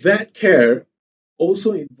 That care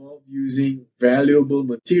also involved using valuable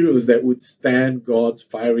materials that would stand God's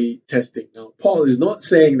fiery testing. Now, Paul is not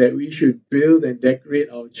saying that we should build and decorate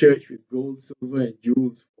our church with gold, silver, and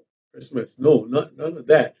jewels for Christmas. No, none of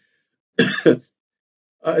that.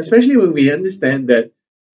 Especially when we understand that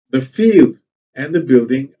the field and the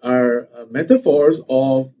building are metaphors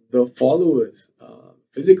of the followers,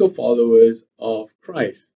 physical followers of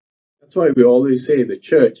Christ. That's why we always say the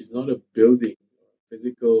church is not a building, a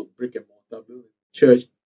physical brick and mortar building. church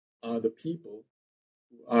are the people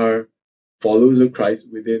who are followers of Christ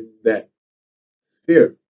within that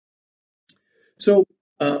sphere. So,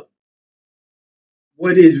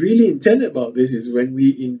 what is really intended about this is when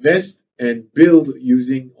we invest and build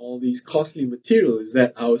using all these costly materials, is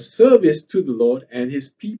that our service to the Lord and His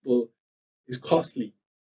people is costly,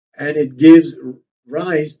 and it gives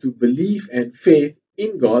rise to belief and faith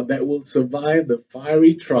in God that will survive the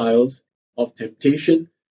fiery trials of temptation,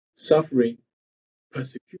 suffering,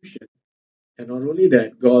 persecution, and not only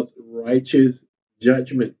that, God's righteous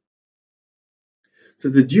judgment. So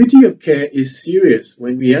the duty of care is serious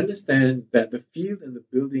when we understand that the field and the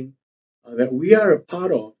building that we are a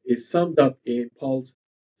part of is summed up in Paul's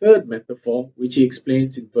third metaphor, which he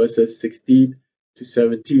explains in verses 16 to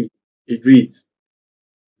 17. It reads,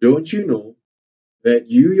 "Don't you know that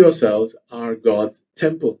you yourselves are God's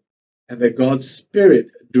temple, and that God's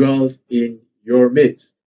Spirit dwells in your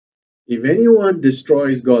midst? If anyone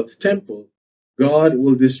destroys God's temple, God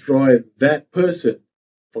will destroy that person,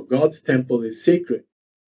 for God's temple is sacred,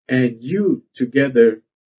 and you together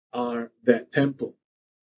are that temple."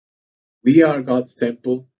 We are God's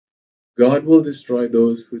temple. God will destroy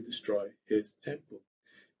those who destroy His temple.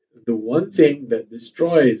 The one thing that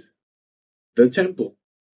destroys the temple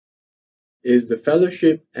is the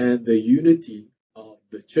fellowship and the unity of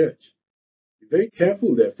the church. Be very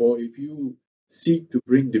careful, therefore, if you seek to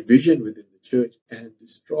bring division within the church and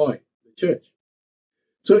destroy the church.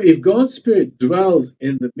 So if God's Spirit dwells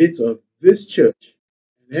in the midst of this church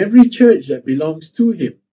and every church that belongs to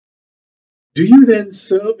Him, do you then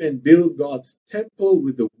serve and build God's temple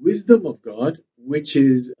with the wisdom of God, which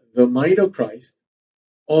is the mind of Christ,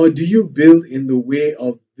 or do you build in the way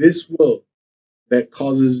of this world that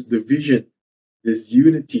causes division,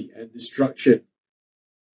 disunity, and destruction?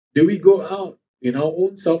 Do we go out in our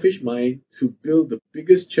own selfish mind to build the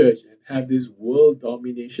biggest church and have this world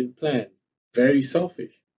domination plan? Very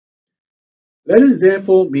selfish. Let us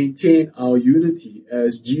therefore maintain our unity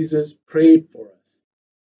as Jesus prayed for us,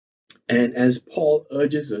 and as Paul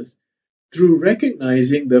urges us, through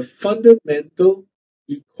recognizing the fundamental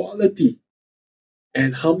equality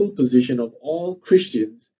and humble position of all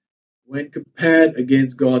Christians when compared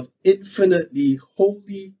against God's infinitely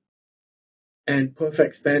holy and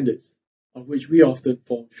perfect standards, of which we often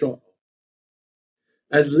fall short of.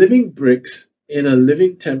 As living bricks in a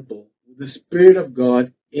living temple, with the Spirit of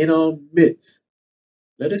God in our midst,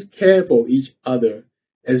 let us care for each other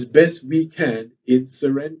as best we can in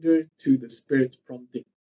surrender to the Spirit's prompting.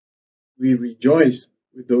 We rejoice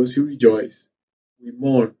with those who rejoice. We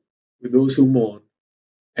mourn with those who mourn.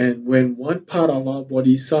 And when one part of our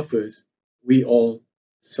body suffers, we all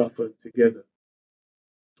suffer together.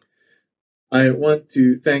 I want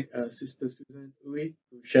to thank Sister Susan Uy,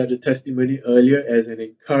 who shared a testimony earlier as an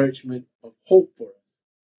encouragement of hope for us.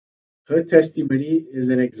 Her testimony is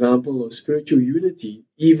an example of spiritual unity,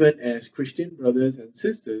 even as Christian brothers and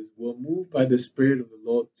sisters were moved by the Spirit of the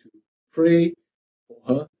Lord to pray for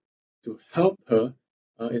her, to help her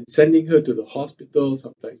in sending her to the hospital,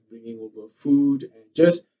 sometimes bringing over food, and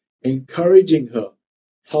just encouraging her,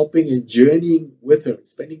 helping and journeying with her,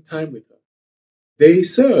 spending time with her. They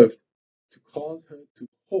served to cause her to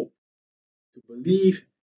hope, to believe,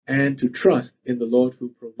 and to trust in the Lord who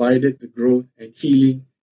provided the growth and healing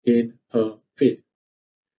in her faith.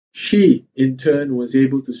 She, in turn, was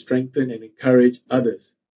able to strengthen and encourage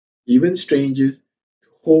others, even strangers, to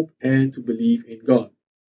hope and to believe in God.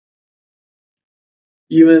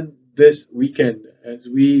 Even this weekend, as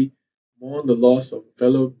we mourn the loss of a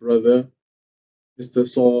fellow brother, Mr.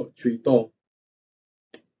 Saw Chui Tong,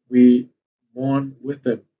 we mourn with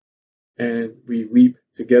them and we weep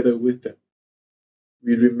together with them.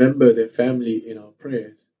 We remember their family in our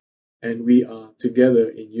prayers, and we are together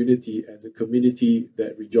in unity as a community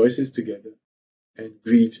that rejoices together and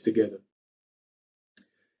grieves together.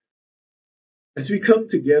 As we come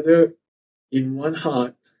together in one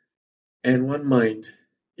heart and one mind,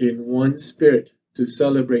 in one spirit, to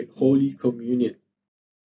celebrate Holy Communion,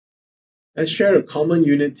 let's share a common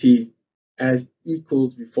unity as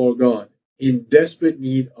equals before God, in desperate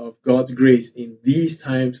need of God's grace in these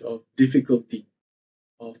times of difficulty,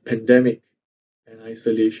 of pandemic and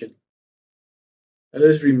isolation. Let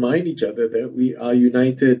us remind each other that we are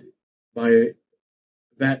united by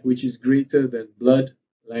that which is greater than blood,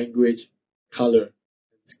 language, color,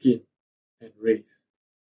 and skin, and race.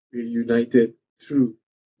 We are united through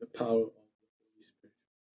the power of the Holy Spirit.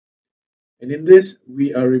 And in this,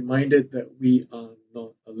 we are reminded that we are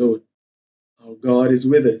not alone. Our God is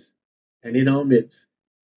with us and in our midst,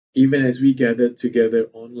 even as we gather together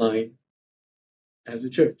online as a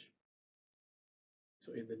church.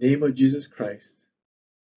 So in the name of Jesus Christ,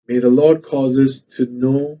 May the Lord cause us to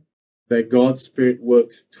know that God's Spirit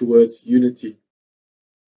works towards unity,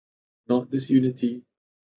 not disunity,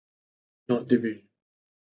 not division.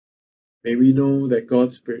 May we know that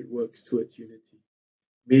God's Spirit works towards unity.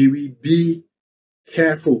 May we be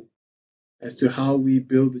careful as to how we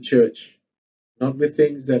build the church, not with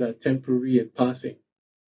things that are temporary and passing,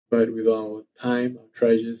 but with our time, our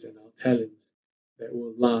treasures, and our talents that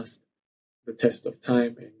will last the test of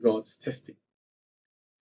time and God's testing.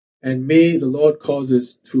 And may the Lord cause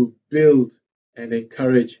us to build and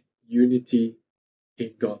encourage unity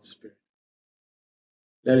in God's Spirit.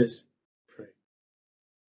 Let us pray.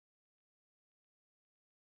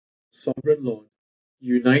 Sovereign Lord,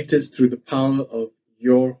 unite us through the power of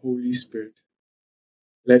your Holy Spirit.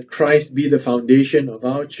 Let Christ be the foundation of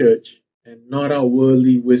our church and not our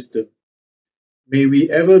worldly wisdom. May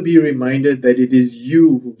we ever be reminded that it is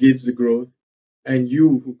you who gives the growth and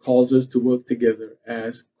you who calls us to work together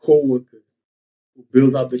as co-workers who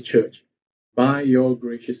build up the church by your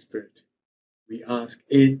gracious Spirit. We ask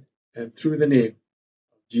in and through the name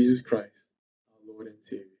of Jesus Christ, our Lord and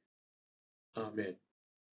Savior. Amen.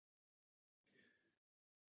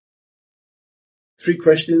 3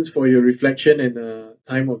 questions for your reflection and a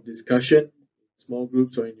time of discussion, small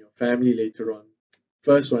groups or in your family later on.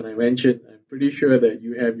 First one I mentioned, I'm pretty sure that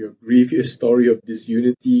you have your grievous story of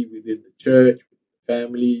disunity within the church,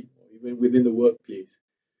 family, or even within the workplace.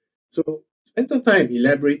 So spend some time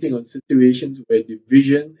elaborating on situations where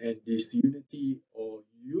division and disunity or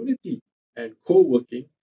unity and co-working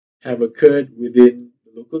have occurred within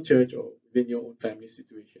the local church or within your own family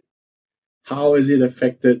situation. How has it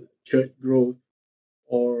affected church growth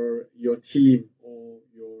or your team or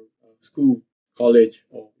your school, college,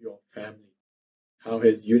 or your family? How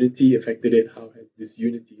has unity affected it? How has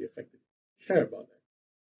disunity affected it? Share about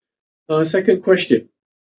that. Second question.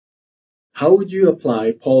 How would you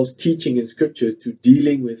apply Paul's teaching in Scripture to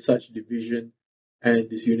dealing with such division and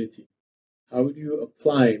disunity? How would you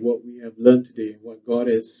apply what we have learned today, what God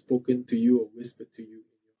has spoken to you or whispered to you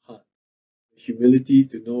in your heart? Humility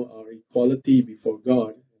to know our equality before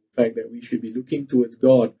God, the fact that we should be looking towards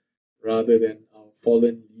God rather than our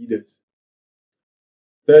fallen leaders.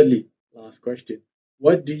 Thirdly, last question.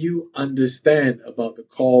 What do you understand about the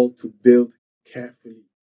call to build carefully?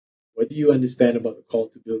 What do you understand about the call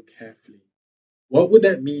to build carefully? What would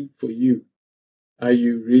that mean for you? Are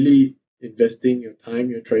you really investing your time,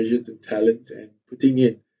 your treasures and talents and putting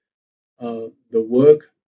in the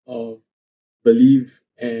work of belief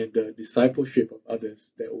and discipleship of others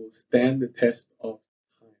that will stand the test of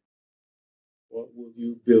time? What will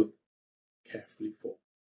you build carefully for?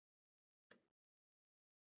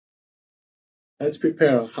 Let's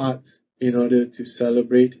prepare our hearts in order to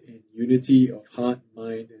celebrate in unity of heart,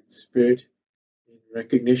 mind, and spirit, in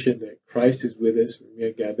recognition that Christ is with us when we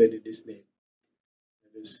are gathered in His name.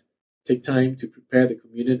 Let us take time to prepare the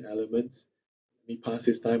communion elements. Let me pass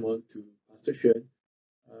this time on to Pastor Shen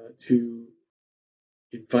to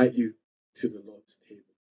invite you to the Lord's table.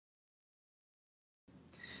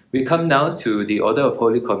 We come now to the order of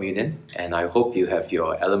Holy Communion, and I hope you have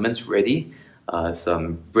your elements ready,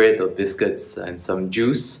 some bread or biscuits and some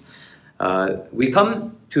juice. We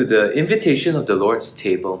come to the invitation of the Lord's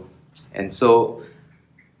table, and so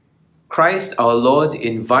Christ our Lord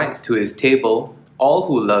invites to His table all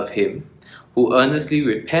who love Him, who earnestly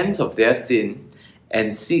repent of their sin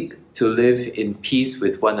and seek to live in peace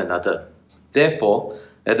with one another. Therefore,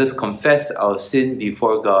 let us confess our sin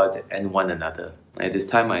before God and one another. At this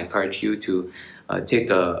time, I encourage you to take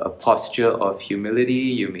a posture of humility.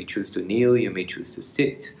 You may choose to kneel, you may choose to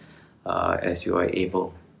sit as you are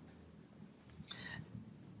able.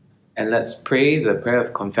 And let's pray the prayer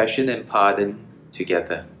of confession and pardon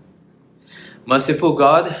together. Merciful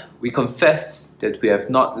God, we confess that we have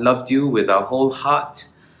not loved you with our whole heart.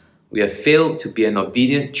 We have failed to be an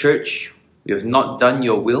obedient church. We have not done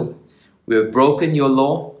your will. We have broken your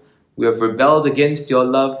law. We have rebelled against your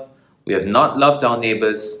love. We have not loved our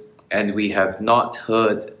neighbors, and we have not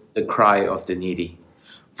heard the cry of the needy.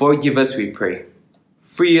 Forgive us, we pray.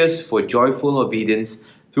 Free us for joyful obedience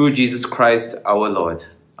through Jesus Christ our Lord.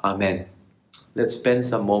 Amen. Let's spend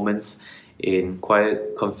some moments in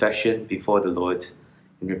quiet confession before the Lord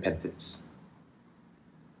in repentance.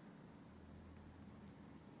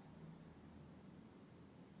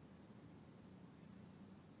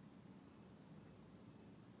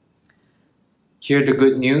 Hear the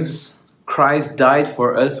good news. Christ died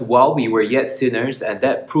for us while we were yet sinners, and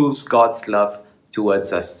that proves God's love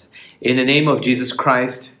towards us. In the name of Jesus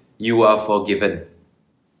Christ, you are forgiven.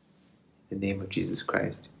 In the name of Jesus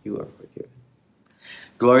Christ, you are forgiven.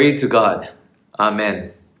 Glory to God.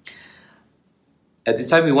 Amen. At this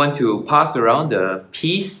time, we want to pass around the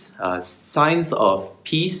peace, signs of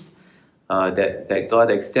peace that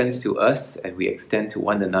God extends to us and we extend to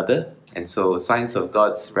one another. And so, signs of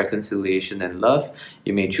God's reconciliation and love.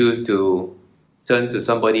 You may choose to turn to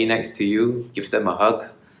somebody next to you, give them a hug,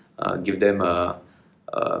 give them a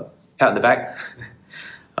pat on the back.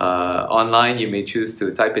 Online, you may choose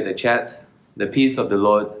to type in the chat, "The peace of the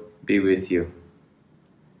Lord be with you."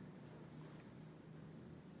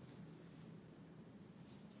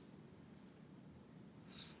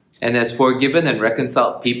 And as forgiven and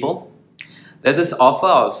reconciled people, let us offer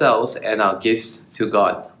ourselves and our gifts to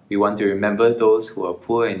God. We want to remember those who are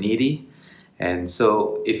poor and needy. And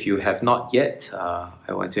so if you have not yet,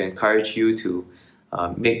 I want to encourage you to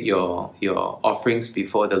make your offerings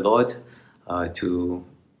before the Lord.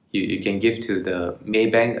 You can give to the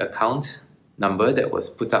Maybank account number that was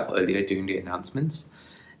put up earlier during the announcements.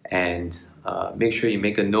 And make sure you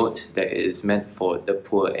make a note that it is meant for the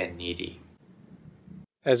poor and needy.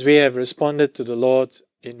 As we have responded to the Lord's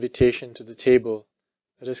invitation to the table,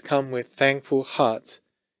 let us come with thankful hearts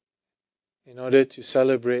in order to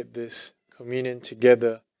celebrate this communion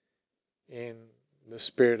together in the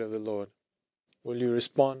Spirit of the Lord. Will you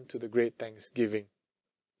respond to the great thanksgiving?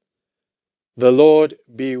 The Lord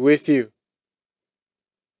be with you.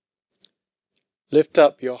 Lift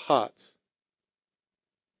up your hearts.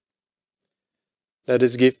 Let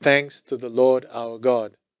us give thanks to the Lord our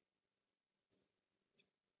God.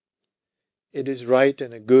 It is right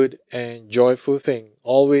and a good and joyful thing,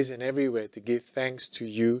 always and everywhere, to give thanks to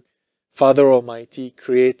you, Father Almighty,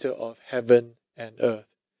 Creator of heaven and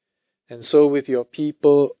earth. And so with your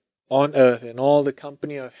people on earth and all the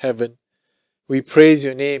company of heaven, we praise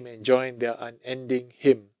your name and join their unending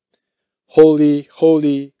hymn. Holy,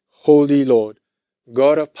 holy, holy Lord,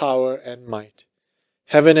 God of power and might.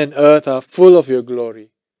 Heaven and earth are full of your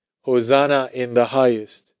glory. Hosanna in the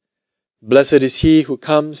highest. Blessed is he who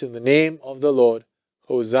comes in the name of the Lord.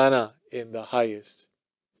 Hosanna in the highest.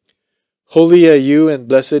 Holy are you, and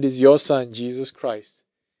blessed is your Son, Jesus Christ.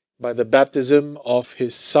 By the baptism of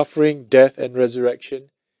his suffering, death, and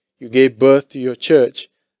resurrection, you gave birth to your church,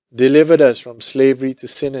 delivered us from slavery to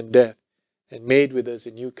sin and death, and made with us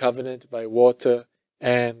a new covenant by water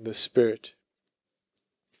and the Spirit.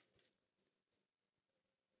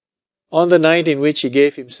 On the night in which he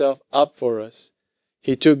gave himself up for us,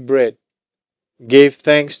 he took bread, gave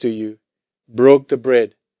thanks to you, broke the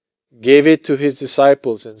bread, gave it to his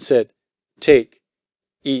disciples, and said, "Take,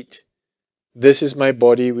 eat. This is my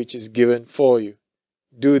body which is given for you.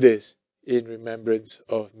 Do this in remembrance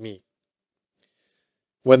of me."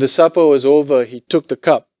 When the supper was over, he took the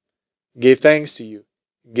cup, gave thanks to you,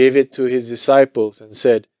 gave it to his disciples, and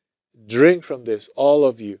said, "Drink from this, all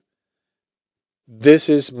of you. This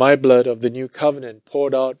is my blood of the new covenant,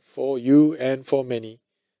 poured out for you and for many,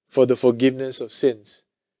 for the forgiveness of sins.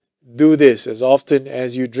 Do this as often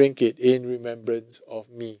as you drink it in remembrance of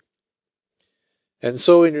me." And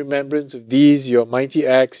so, in remembrance of these your mighty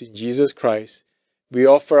acts in Jesus Christ, we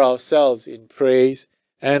offer ourselves in praise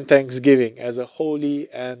and thanksgiving as a holy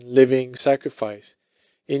and living sacrifice,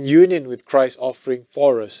 in union with Christ's offering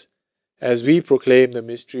for us, as we proclaim the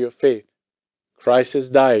mystery of faith. Christ has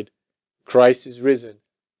died, Christ is risen,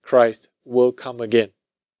 Christ will come again.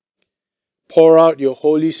 Pour out your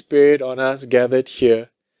Holy Spirit on us gathered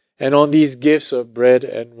here, and on these gifts of bread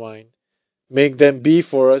and wine. Make them be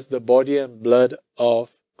for us the body and blood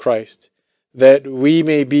of Christ, that we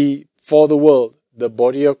may be for the world the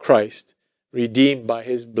body of Christ, redeemed by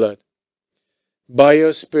his blood. By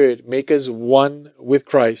your Spirit, make us one with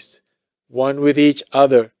Christ, one with each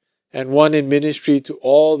other, and one in ministry to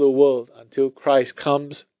all the world until Christ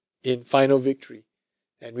comes in final victory,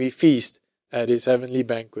 and we feast at his heavenly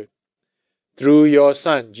banquet. Through your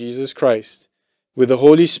Son, Jesus Christ, with the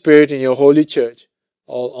Holy Spirit in your holy church,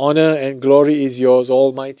 all honor and glory is yours,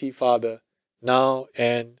 Almighty Father, now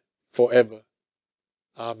and forever.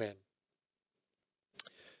 Amen.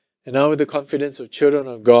 And now, with the confidence of children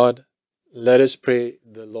of God, let us pray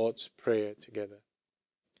the Lord's Prayer together.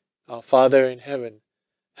 Our Father in heaven,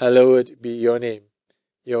 hallowed be your name.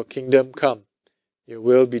 Your kingdom come. Your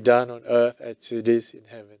will be done on earth as it is in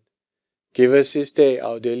heaven. Give us this day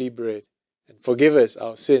our daily bread, and forgive us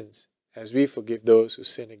our sins, as we forgive those who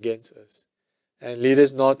sin against us. And lead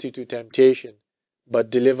us not into temptation, but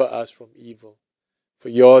deliver us from evil. For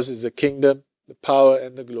yours is the kingdom, the power,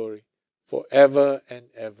 and the glory, forever and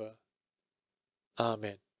ever.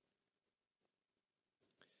 Amen.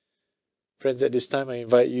 Friends, at this time I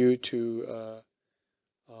invite you to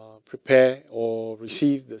prepare or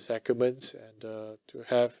receive the sacraments and to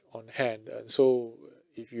have on hand. And so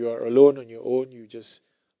if you are alone on your own, you just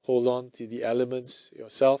hold hold on to the elements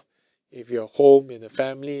yourself. If you're home in a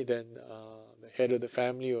family, then the head of the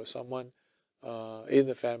family or someone in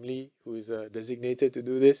the family who is designated to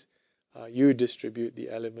do this, you distribute the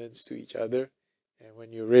elements to each other. And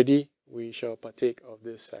when you're ready, we shall partake of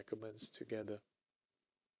these sacraments together.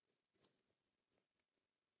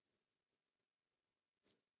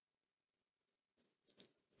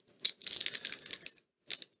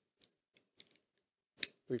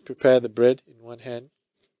 We prepare the bread in one hand,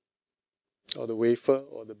 or the wafer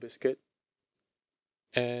or the biscuit,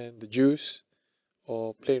 and the juice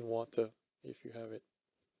or plain water if you have it.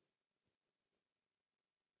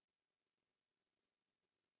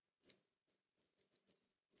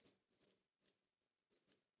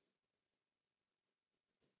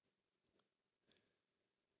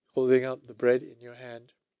 Holding up the bread in your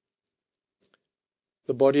hand,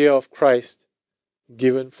 the body of Christ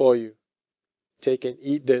given for you. Take and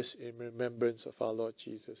eat this in remembrance of our Lord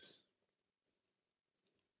Jesus.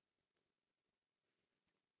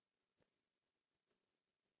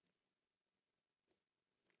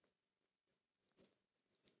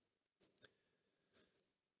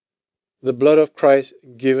 The blood of Christ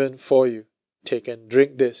given for you. Take and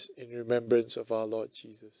drink this in remembrance of our Lord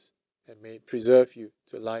Jesus, and may it preserve you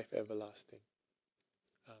to life everlasting.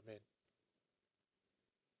 Amen.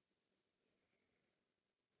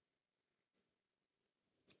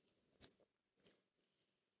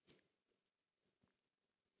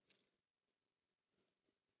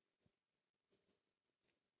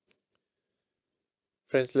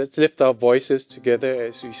 Friends, let's lift our voices together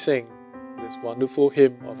as we sing this wonderful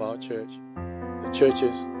hymn of our church. The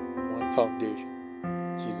church's one foundation,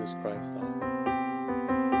 Jesus Christ our Lord.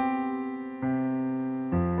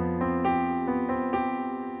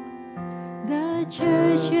 The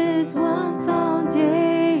church's one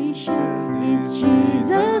foundation is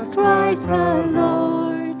Jesus Christ her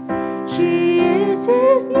Lord. She is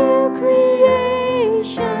his new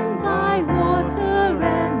creation by water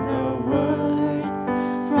and the word.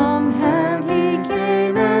 From hell he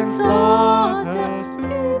came and sought her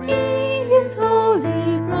to be his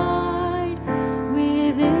holy bride.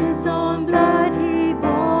 With his own blood he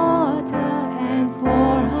bought her, and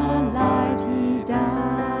for her life he died.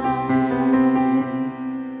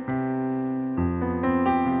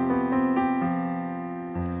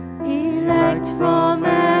 Elect from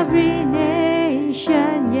every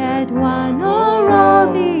nation, yet one o'er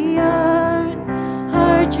all the earth,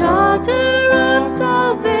 her charter of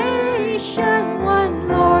salvation, one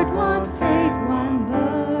Lord, one faith, one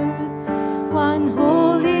birth, one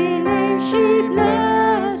holy name she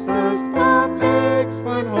blesses, partakes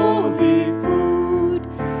one holy food,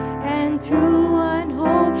 and to one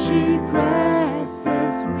hope she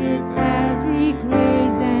presses with every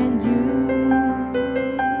grace and due.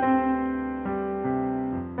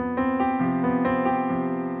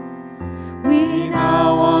 We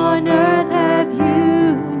now on earth have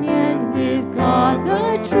union with God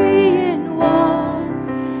the Three in One,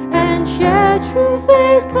 and share true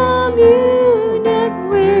faith communion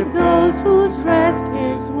with those whose rest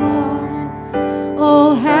is won.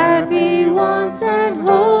 Oh, happy ones and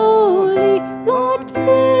holy, Lord,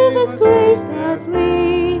 give us grace that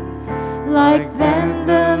we, like them,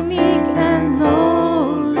 the meek and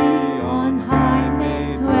lowly, on high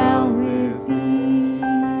may dwell with thee.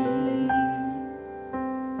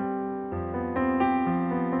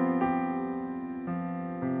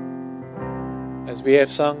 As we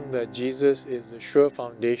have sung that Jesus is the sure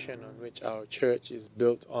foundation on which our church is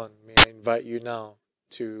built on, may I invite you now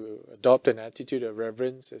to adopt an attitude of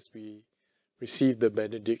reverence as we receive the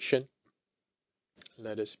benediction.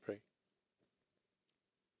 Let us pray.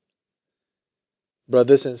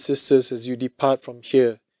 Brothers and sisters, as you depart from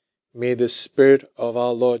here, may the Spirit of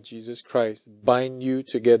our Lord Jesus Christ bind you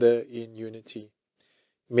together in unity.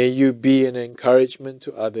 May you be an encouragement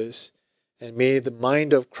to others, and may the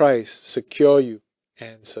mind of Christ secure you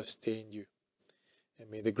and sustain you. And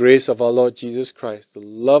may the grace of our Lord Jesus Christ, the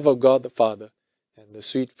love of God the Father, and the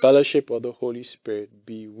sweet fellowship of the Holy Spirit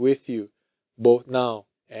be with you both now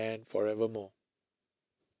and forevermore.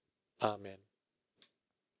 Amen.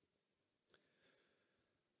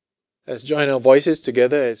 Let's join our voices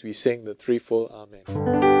together as we sing the threefold Amen.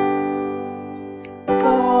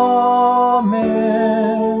 Amen.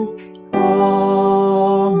 Amen.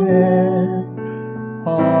 Amen.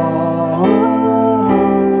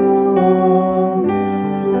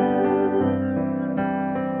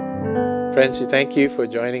 Friends, we thank you for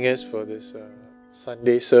joining us for this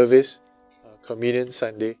Sunday service, Communion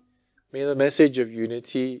Sunday. May the message of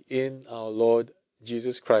unity in our Lord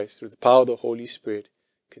Jesus Christ through the power of the Holy Spirit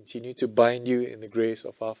continue to bind you in the grace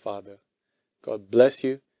of our Father. God bless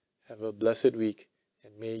you Have a blessed week,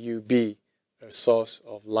 and may you be a source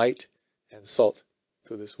of light and salt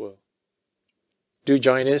to this world. Do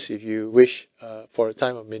join us if you wish for a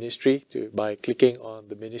time of ministry by clicking on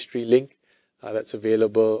the ministry link that's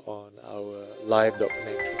available on our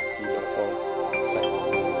live.penangtrinity.org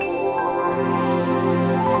site.